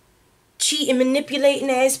 cheating, manipulating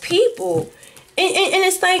ass people. And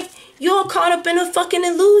it's like you're caught up in a fucking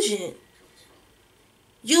illusion.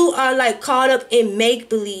 You are like caught up in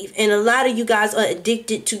make-believe. And a lot of you guys are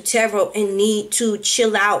addicted to tarot and need to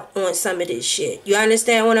chill out on some of this shit. You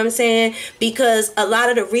understand what I'm saying? Because a lot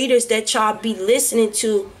of the readers that y'all be listening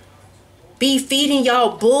to be feeding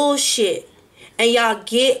y'all bullshit. And y'all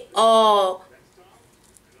get all...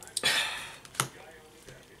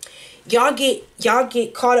 Y'all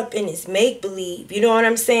get caught up in this make-believe. You know what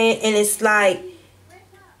I'm saying? And it's like...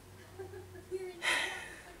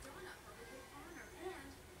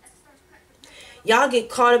 Y'all get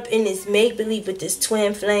caught up in this make-believe with this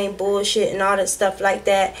twin flame bullshit and all that stuff like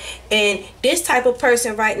that. And this type of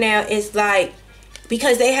person right now is like,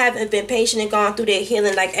 because they haven't been patient and gone through their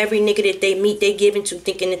healing, like every nigga that they meet, they give into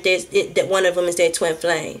thinking that that one of them is their twin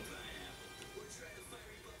flame.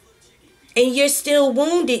 And you're still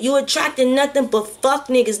wounded. You're attracting nothing but fuck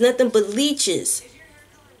niggas, nothing but leeches.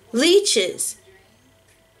 Leeches.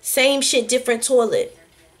 Same shit, different toilet.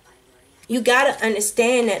 You gotta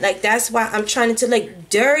understand that. Like, that's why I'm trying to, like,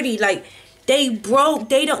 dirty. Like, they broke.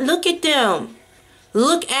 They don't. Look at them.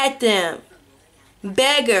 Look at them.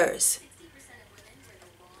 Beggars.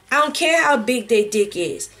 I don't care how big their dick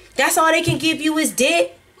is. That's all they can give you is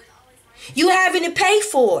dick. You having to pay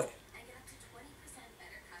for it.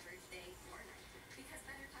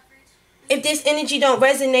 If this energy don't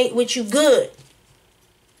resonate with you, good.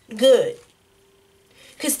 Good.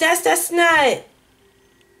 Because that's not...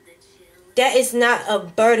 That is not a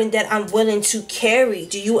burden that I'm willing to carry.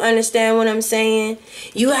 Do you understand what I'm saying?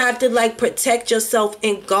 You have to like protect yourself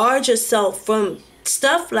and guard yourself from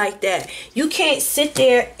stuff like that. You can't sit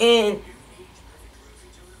there and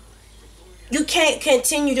you can't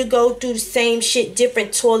continue to go through the same shit,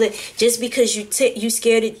 different toilet, just because you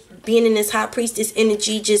scared of being in this high priestess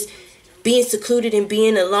energy, just being secluded and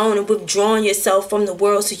being alone and withdrawing yourself from the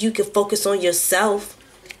world so you can focus on yourself.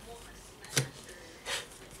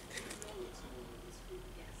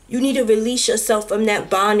 You need to release yourself from that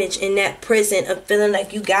bondage and that prison of feeling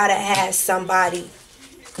like you gotta have somebody.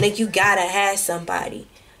 Like you gotta have somebody.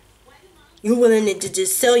 You're willing to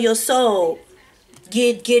just sell your soul.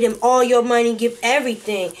 Get him all your money, give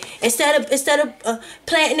everything. Instead of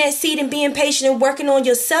planting that seed and being patient and working on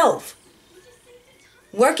yourself.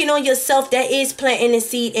 Working on yourself, that is planting the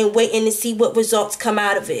seed and waiting to see what results come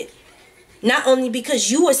out of it. Not only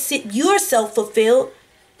because you're self-fulfilled.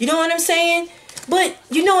 You know what I'm saying? But,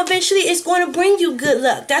 you know, eventually it's going to bring you good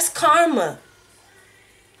luck. That's karma.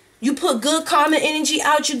 You put good karma energy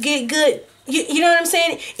out, you get good. You know what I'm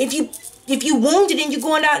saying? If you wounded and you're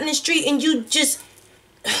going out in the street and you just...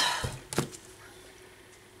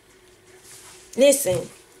 Listen.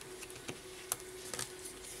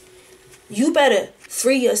 You better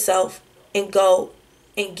free yourself and go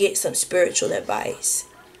and get some spiritual advice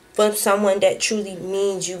from someone that truly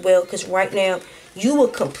means you well. Because right now, you are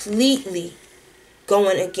completely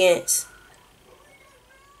going against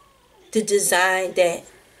the design that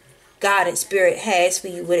God and Spirit has for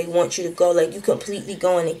you, where they want you to go. Like, you completely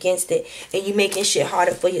going against it, and you making shit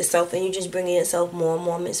harder for yourself, and you just bringing yourself more and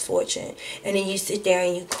more misfortune. And then you sit there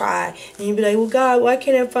and you cry, and you be like, well, God, why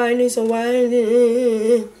can't I find this, and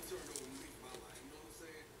why?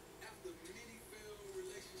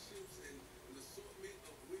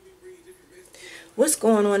 What's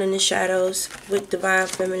going on in the shadows with Divine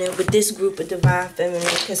Feminine, with this group of Divine Feminine?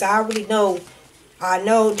 Because I already know,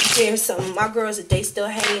 there's some, my girls, that they still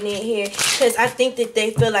hanging in here. Because I think that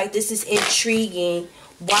they feel like this is intriguing,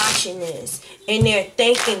 watching this. And they're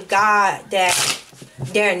thanking God that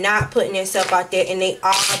they're not putting themselves out there and they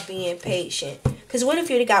are being patient. Because what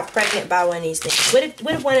if you got pregnant by one of these things? What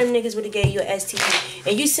if one of them niggas would have gave you an STD?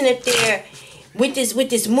 And you sit up there with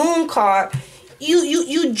this moon card.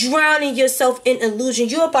 You drowning yourself in illusion.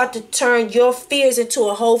 You're about to turn your fears into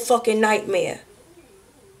a whole fucking nightmare.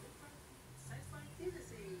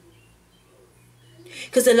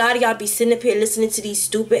 Because a lot of y'all be sitting up here listening to these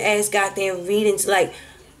stupid ass goddamn readings like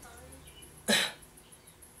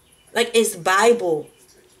it's Bible.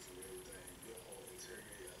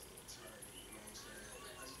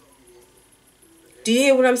 Do you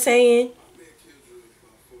hear what I'm saying?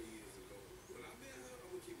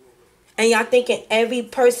 And y'all thinking every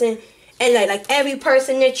person, and like every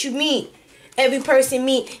person that you meet,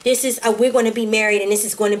 this is, we're going to be married and this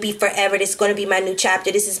is going to be forever. This is going to be my new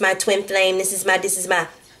chapter. This is my twin flame. This is my.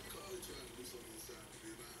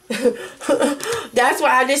 That's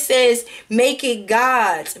why this says, make it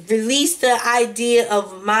God's. Release the idea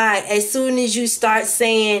of mine. As soon as you start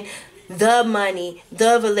saying the money,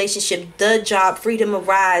 the relationship, the job, freedom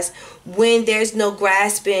arise. When there's no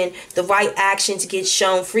grasping, the right actions get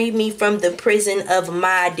shown. Free me from the prison of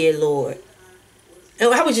my dear Lord.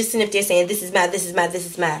 And I was just sitting up there saying, this is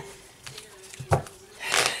my.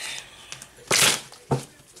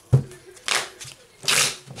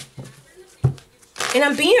 And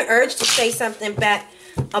I'm being urged to say something back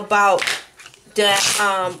about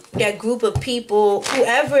that group of people,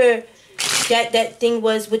 whoever that thing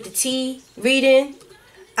was with the tea reading.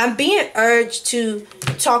 I'm being urged to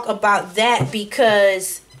talk about that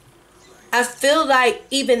because I feel like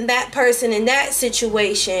even that person in that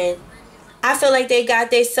situation, I feel like they got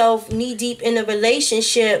themselves knee deep in a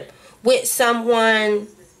relationship with someone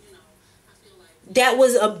that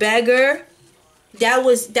was a beggar, that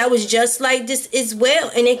was just like this as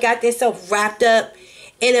well, and they got themselves wrapped up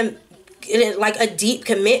in like a deep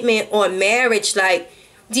commitment or marriage. Like,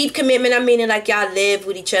 deep commitment, I mean, like y'all live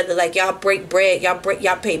with each other, like y'all break bread, y'all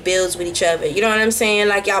pay bills with each other. You know what I'm saying?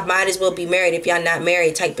 Like, y'all might as well be married if y'all not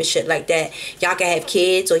married, type of shit like that. Y'all can have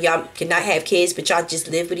kids, or y'all cannot have kids, but y'all just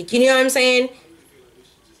live with each other. You know what I'm saying?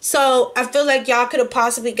 So I feel like y'all could have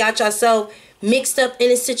possibly got yourself mixed up in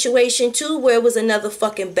a situation too, where it was another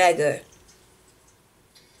fucking beggar.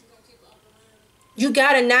 You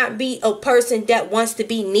gotta not be a person that wants to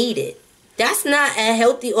be needed. That's not a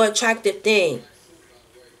healthy or attractive thing.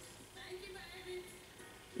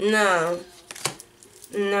 No.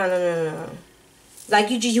 Like,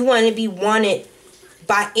 you want to be wanted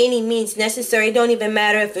by any means necessary. It don't even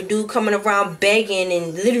matter if a dude coming around begging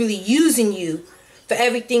and literally using you for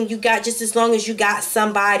everything you got, just as long as you got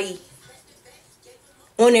somebody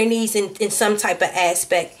on their knees in some type of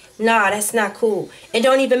aspect. Nah, that's not cool. It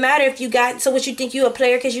don't even matter if you got, so what, you think you a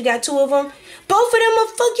player because you got 2 of them? Both of them will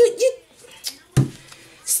fuck you.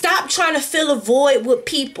 Stop trying to fill a void with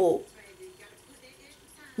people.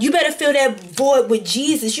 You better fill that void with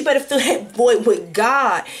Jesus. You better fill that void with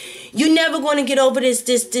God. You're never going to get over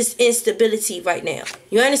this instability right now.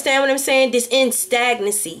 You understand what I'm saying? This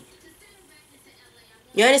stagnancy.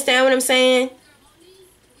 You understand what I'm saying?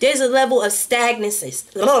 There's a level of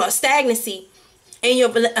stagnancy in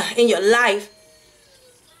your life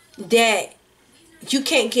that you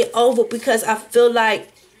can't get over, because I feel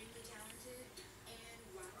like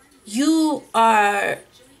you are...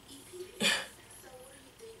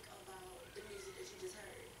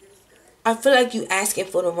 I feel like you asking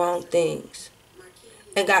for the wrong things.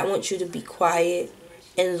 And God wants you to be quiet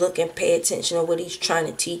and look and pay attention to what He's trying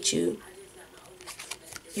to teach you.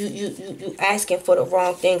 You asking for the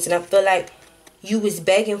wrong things, and I feel like you was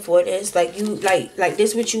begging for this. Like you like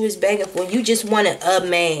this what you was begging for. You just wanted a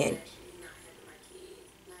man.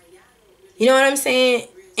 You know what I'm saying?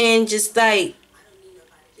 And just like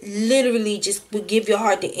literally just would give your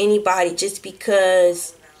heart to anybody just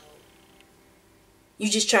because you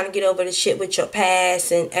just trying to get over the shit with your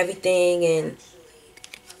past and everything,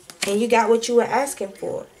 and you got what you were asking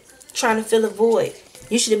for. Trying to fill a void.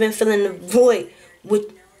 You should have been filling the void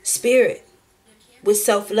with spirit, with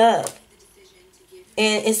self-love.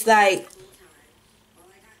 And it's like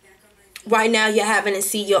right now you're having to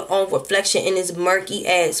see your own reflection in this murky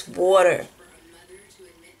ass water.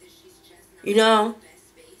 You know?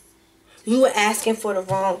 You were asking for the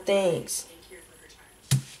wrong things.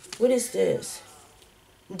 What is this?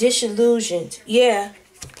 Disillusioned. Yeah.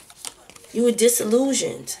 You were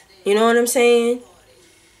disillusioned. You know what I'm saying?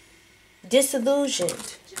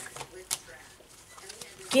 Disillusioned.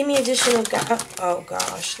 Give me additional... Oh,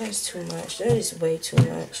 gosh. That's too much. That is way too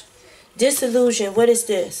much. Disillusion. What is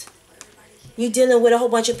this? You dealing with a whole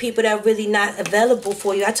bunch of people that are really not available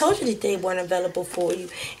for you. I told you that they weren't available for you.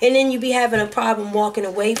 And then you be having a problem walking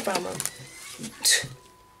away from them.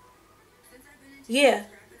 Yeah.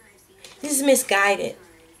 This is misguided.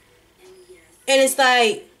 And it's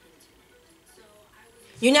like,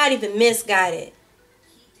 you're not even misguided.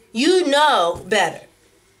 You know better.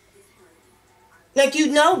 Like, you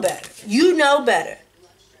know better. You know better.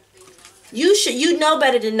 You know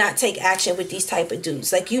better than not take action with these type of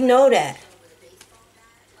dudes. Like, you know that.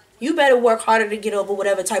 You better work harder to get over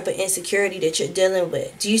whatever type of insecurity that you're dealing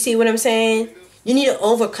with. Do you see what I'm saying? You need to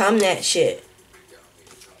overcome that shit.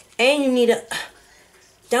 And you need to...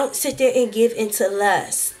 Don't sit there and give into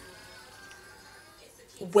lust.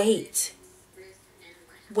 Wait.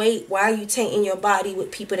 Wait. Why are you tainting your body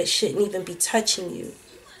with people that shouldn't even be touching you?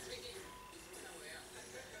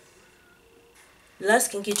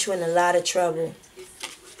 Lust can get you in a lot of trouble.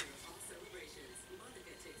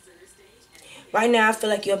 Right now, I feel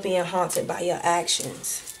like you're being haunted by your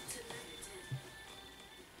actions.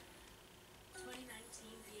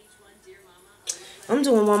 I'm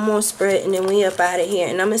doing one more spread and then we up out of here.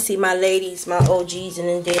 And I'm going to see my ladies, my OGs in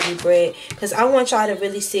the daily bread. Because I want y'all to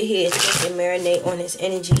really sit here and marinate on this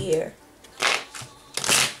energy here.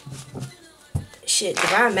 Shit,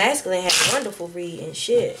 Divine Masculine had a wonderful read and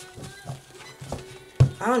shit.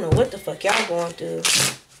 I don't know what the fuck y'all going through.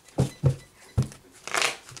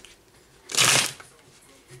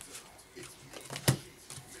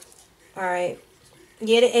 Alright.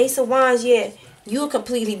 Yeah, the Ace of Wands, yeah. You're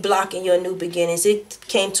completely blocking your new beginnings. It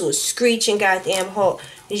came to a screeching goddamn halt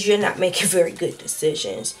because you're not making very good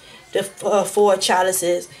decisions. The 4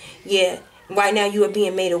 chalices, yeah. Right now you are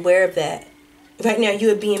being made aware of that. Right now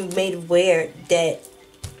you are being made aware that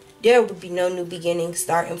there would be no new beginning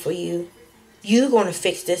starting for you. You're going to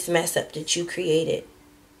fix this mess up that you created.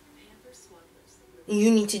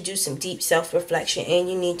 You need to do some deep self-reflection, and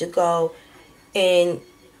you need to go and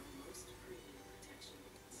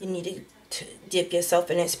you need to dip yourself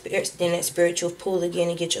in that spiritual pool again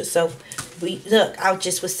and get yourself... Look, I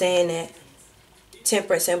just was saying that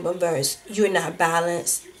Temperance and Reverse, you're not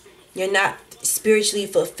balanced. You're not spiritually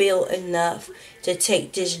fulfilled enough to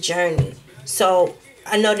take this journey. So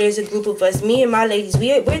I know there's a group of us, me and my ladies,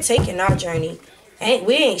 we're taking our journey.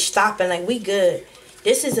 We ain't stopping, like, we good.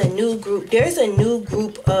 This is a new group. There's a new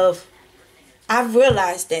group of... I've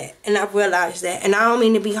realized that. And I've realized that. And I don't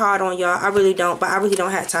mean to be hard on y'all. I really don't. But I really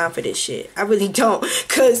don't have time for this shit. I really don't.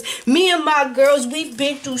 Because me and my girls, we've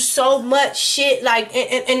been through so much shit. Like,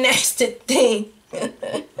 and that's the thing.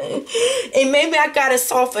 And maybe I gotta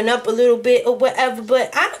soften up a little bit or whatever.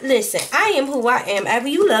 But listen, I am who I am. Either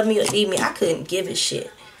you love me or leave me. I couldn't give a shit.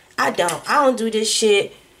 I don't do this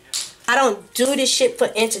shit. I don't do this shit for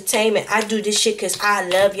entertainment. I do this shit because I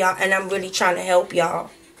love y'all and I'm really trying to help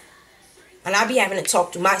y'all. And I be having to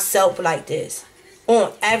talk to myself like this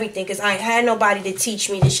on everything because I ain't had nobody to teach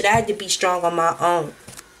me this shit. I had to be strong on my own.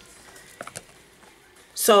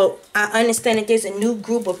 So I understand that there's a new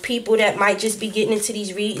group of people that might just be getting into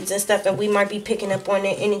these readings and stuff, and we might be picking up on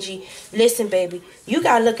their energy. Listen, baby, you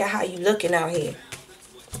gotta look at how you looking out here.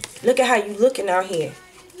 Look at how you looking out here.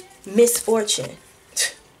 Misfortune.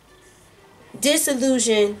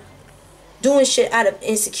 Disillusion. Doing shit out of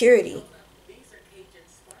insecurity.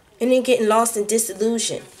 And then getting lost in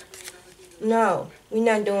disillusion. No, we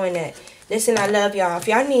not doing that. Listen, I love y'all. If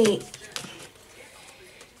y'all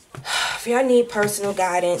need personal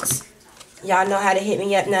guidance, y'all know how to hit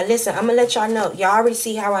me up. Now listen, I'm gonna let y'all know. Y'all already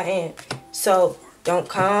see how I am. So don't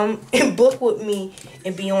come and book with me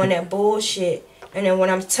and be on that bullshit. And then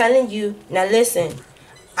when I'm telling you, now listen,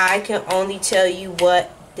 I can only tell you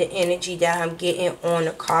what the energy that I'm getting on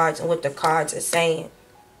the cards and what the cards are saying.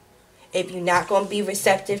 If you're not going to be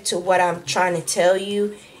receptive to what I'm trying to tell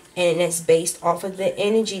you, and it's based off of the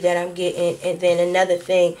energy that I'm getting. And then another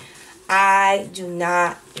thing, I do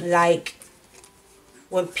not like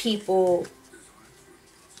when people...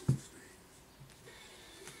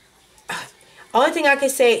 Only thing I can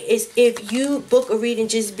say is if you book a reading,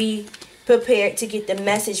 just be prepared to get the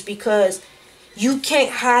message, because you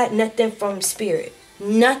can't hide nothing from spirit.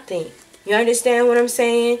 Nothing. You understand what I'm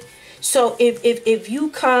saying? So if you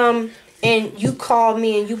come and you call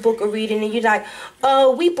me and you book a reading and you're like,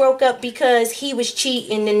 oh, we broke up because he was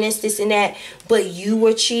cheating and this and that, but you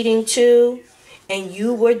were cheating too, and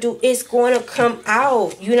you were it's going to come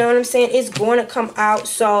out. You know what I'm saying? It's going to come out.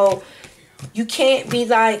 So you can't be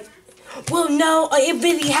like, well, no, it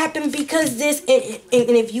really happened because this, and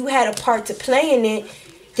if you had a part to play in it,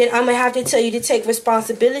 then I'm going to have to tell you to take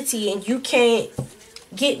responsibility, and you can't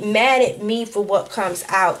get mad at me for what comes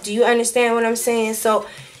out. Do you understand what I'm saying? So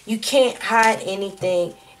you can't hide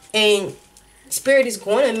anything, and spirit is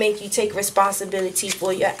going to make you take responsibility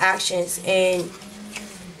for your actions, and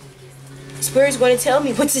spirit's going to tell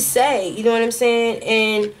me what to say. You know what I'm saying?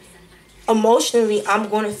 And emotionally, I'm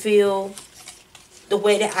going to feel the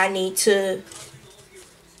way that I need to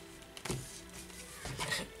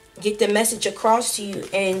get the message across to you.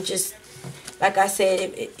 And just like I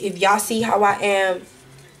said, if y'all see how I am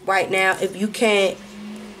right now, if you can't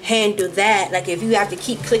handle that, like if you have to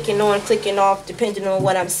keep clicking on, clicking off, depending on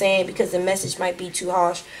what I'm saying, because the message might be too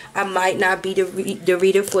harsh, I might not be the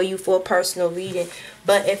reader for you for a personal reading.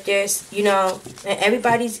 But if there's, you know, and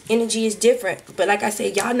everybody's energy is different, but like I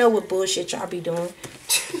said, y'all know what bullshit y'all be doing.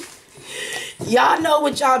 Y'all know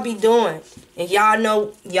what y'all be doing, and y'all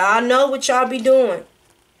know what y'all be doing.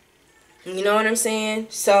 You know what I'm saying?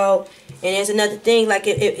 So, and there's another thing, like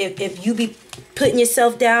if you be putting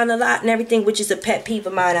yourself down a lot and everything, which is a pet peeve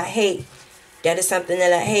of mine, I hate. That is something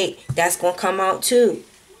that I hate. That's going to come out too.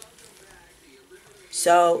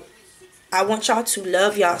 So, I want y'all to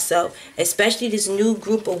love yourself, especially this new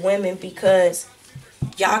group of women, because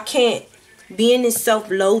y'all can't be in this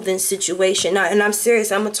self-loathing situation. Now, and I'm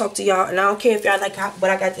serious. I'm going to talk to y'all, and I don't care if y'all like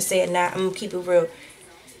what I got to say or not. I'm going to keep it real.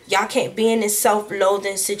 Y'all can't be in this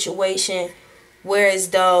self-loathing situation whereas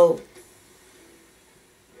though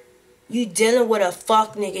you dealing with a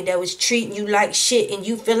fuck nigga that was treating you like shit, and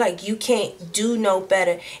you feel like you can't do no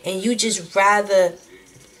better, and you just rather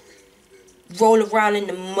roll around in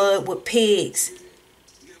the mud with pigs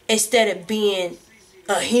instead of being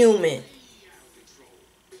a human.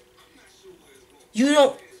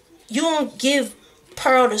 You don't give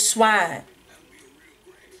pearl to swine.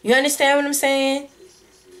 You understand what I'm saying?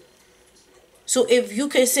 So if you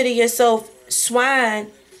consider yourself swine,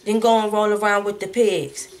 then go and roll around with the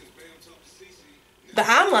pigs. But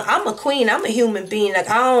I'm a queen. I'm a human being. Like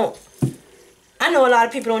I know a lot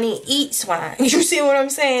of people don't even eat swine. You see what I'm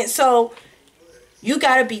saying? So you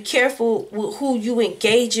gotta be careful with who you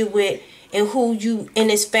engaging with and who you in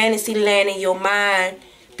this fantasy land in your mind,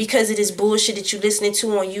 because of this bullshit that you listening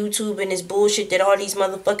to on YouTube and this bullshit that all these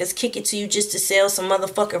motherfuckers kick it to you just to sell some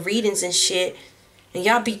motherfucking readings and shit. And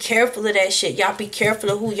y'all be careful of that shit. Y'all be careful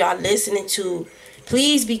of who y'all listening to.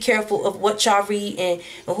 Please be careful of what y'all read and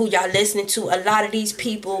who y'all listening to. A lot of these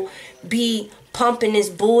people be pumping this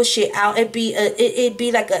bullshit out. It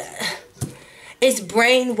be like it's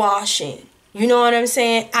brainwashing. You know what I'm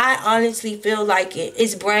saying? I honestly feel like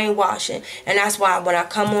it's brainwashing. And that's why when I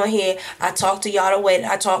come on here, I talk to y'all the way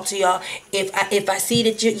that I talk to y'all. If I see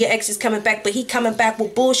that your ex is coming back, but he coming back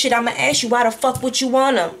with bullshit, I'ma ask you, why the fuck would you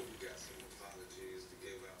want him?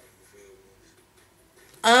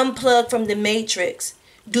 Unplug from the matrix.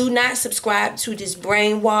 Do not subscribe to this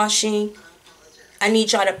brainwashing I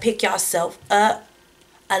need y'all to pick yourself up.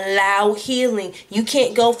 Allow healing. You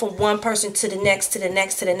can't go from one person to the next, to the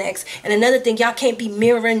next, to the next. And another thing, y'all can't be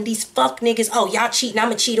mirroring these fuck niggas. Oh, y'all cheating,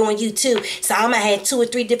 I'ma cheat on you too. So I'ma have 2 or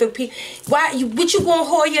 3 different people. What you gonna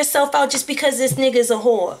whore yourself out just because this nigga's a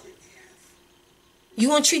whore? You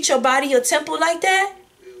gonna treat your body, your temple like that?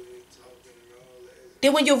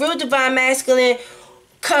 Then when your real divine masculine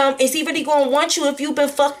come, is he really gonna want you if you've been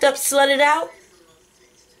fucked up, slutted out?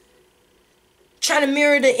 Trying to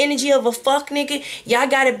mirror the energy of a fuck nigga. Y'all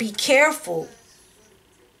gotta be careful.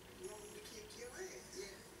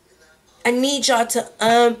 I need y'all to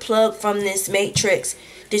unplug from this matrix.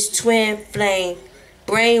 This twin flame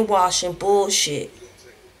brainwashing bullshit.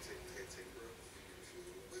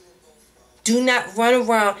 Do not run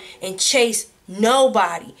around and chase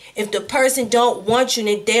nobody. If the person don't want you and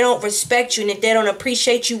if they don't respect you and if they don't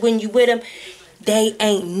appreciate you when you with them, they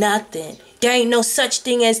ain't nothing. There ain't no such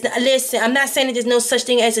thing as, listen, I'm not saying that there's no such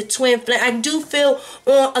thing as a twin flame. I do feel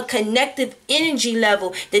on a connective energy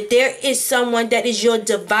level that there is someone that is your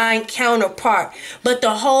divine counterpart. But the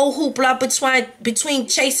whole hoopla between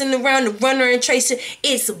chasing around the runner and chasing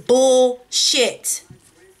is bullshit.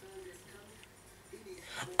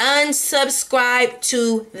 Unsubscribe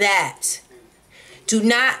to that. Do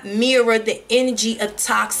not mirror the energy of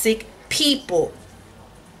toxic people.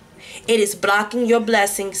 It is blocking your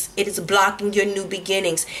blessings. It is blocking your new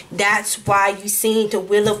beginnings. That's why you see the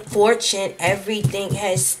Wheel of Fortune. Everything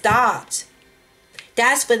has stopped.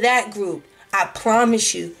 That's for that group. I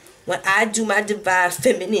promise you, when I do my divine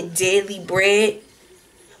feminine daily bread,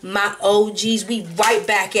 my OGs, we right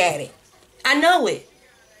back at it. I know it.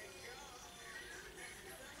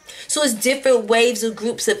 So it's different waves of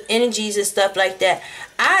groups of energies and stuff like that.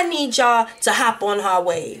 I need y'all to hop on our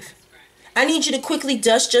wave. I need you to quickly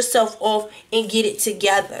dust yourself off and get it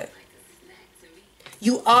together.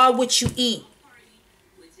 You are what you eat.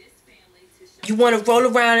 You want to roll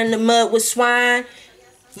around in the mud with swine?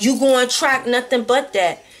 You going to attract nothing but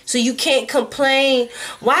that. So you can't complain.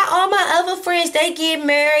 Why all my other friends, they get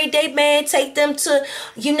married, they man take them to,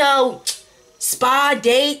 you know, spa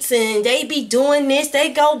dates and they be doing this,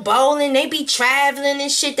 they go bowling, they be traveling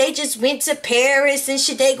and shit, they just went to Paris and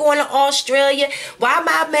shit, they going to Australia. Why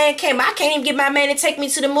my man came? I can't even get my man to take me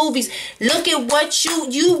to the movies. Look at what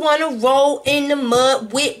you want to roll in the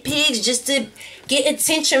mud with pigs just to get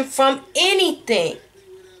attention from anything.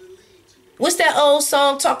 What's that old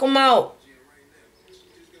song talking about?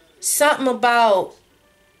 Something about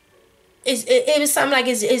it was something like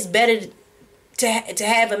it's better to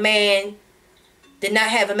have a man than not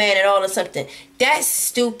have a man at all or something. That's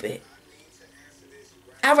stupid.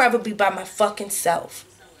 I'd rather be by my fucking self.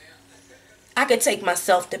 I could take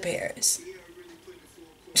myself to Paris.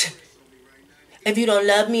 If you don't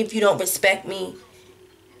love me, if you don't respect me,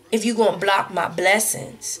 if you gonna block my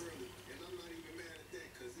blessings.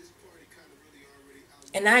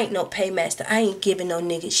 And I ain't no paymaster. I ain't giving no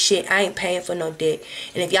nigga shit. I ain't paying for no dick.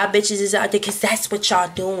 And if y'all bitches is out there, because that's what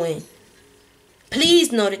y'all doing.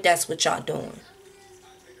 Please know that that's what y'all doing.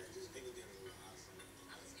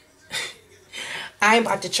 I ain't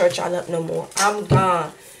about to church y'all up no more. I'm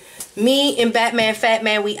gone. Me and Batman Fat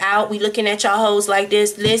Man, we out. We looking at y'all hoes like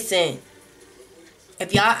this. Listen.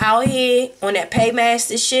 If y'all out here on that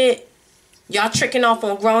paymaster shit, y'all tricking off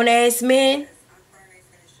on grown-ass men,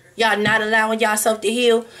 y'all not allowing yourself to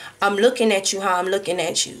heal, I'm looking at you how I'm looking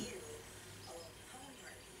at you.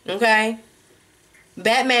 Okay?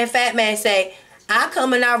 Batman Fat Man say, I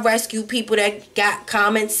come and I rescue people that got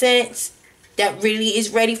common sense, that really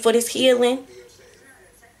is ready for this healing.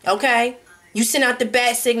 Okay? You send out the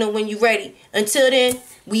bat signal when you ready. Until then,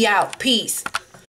 we out. Peace.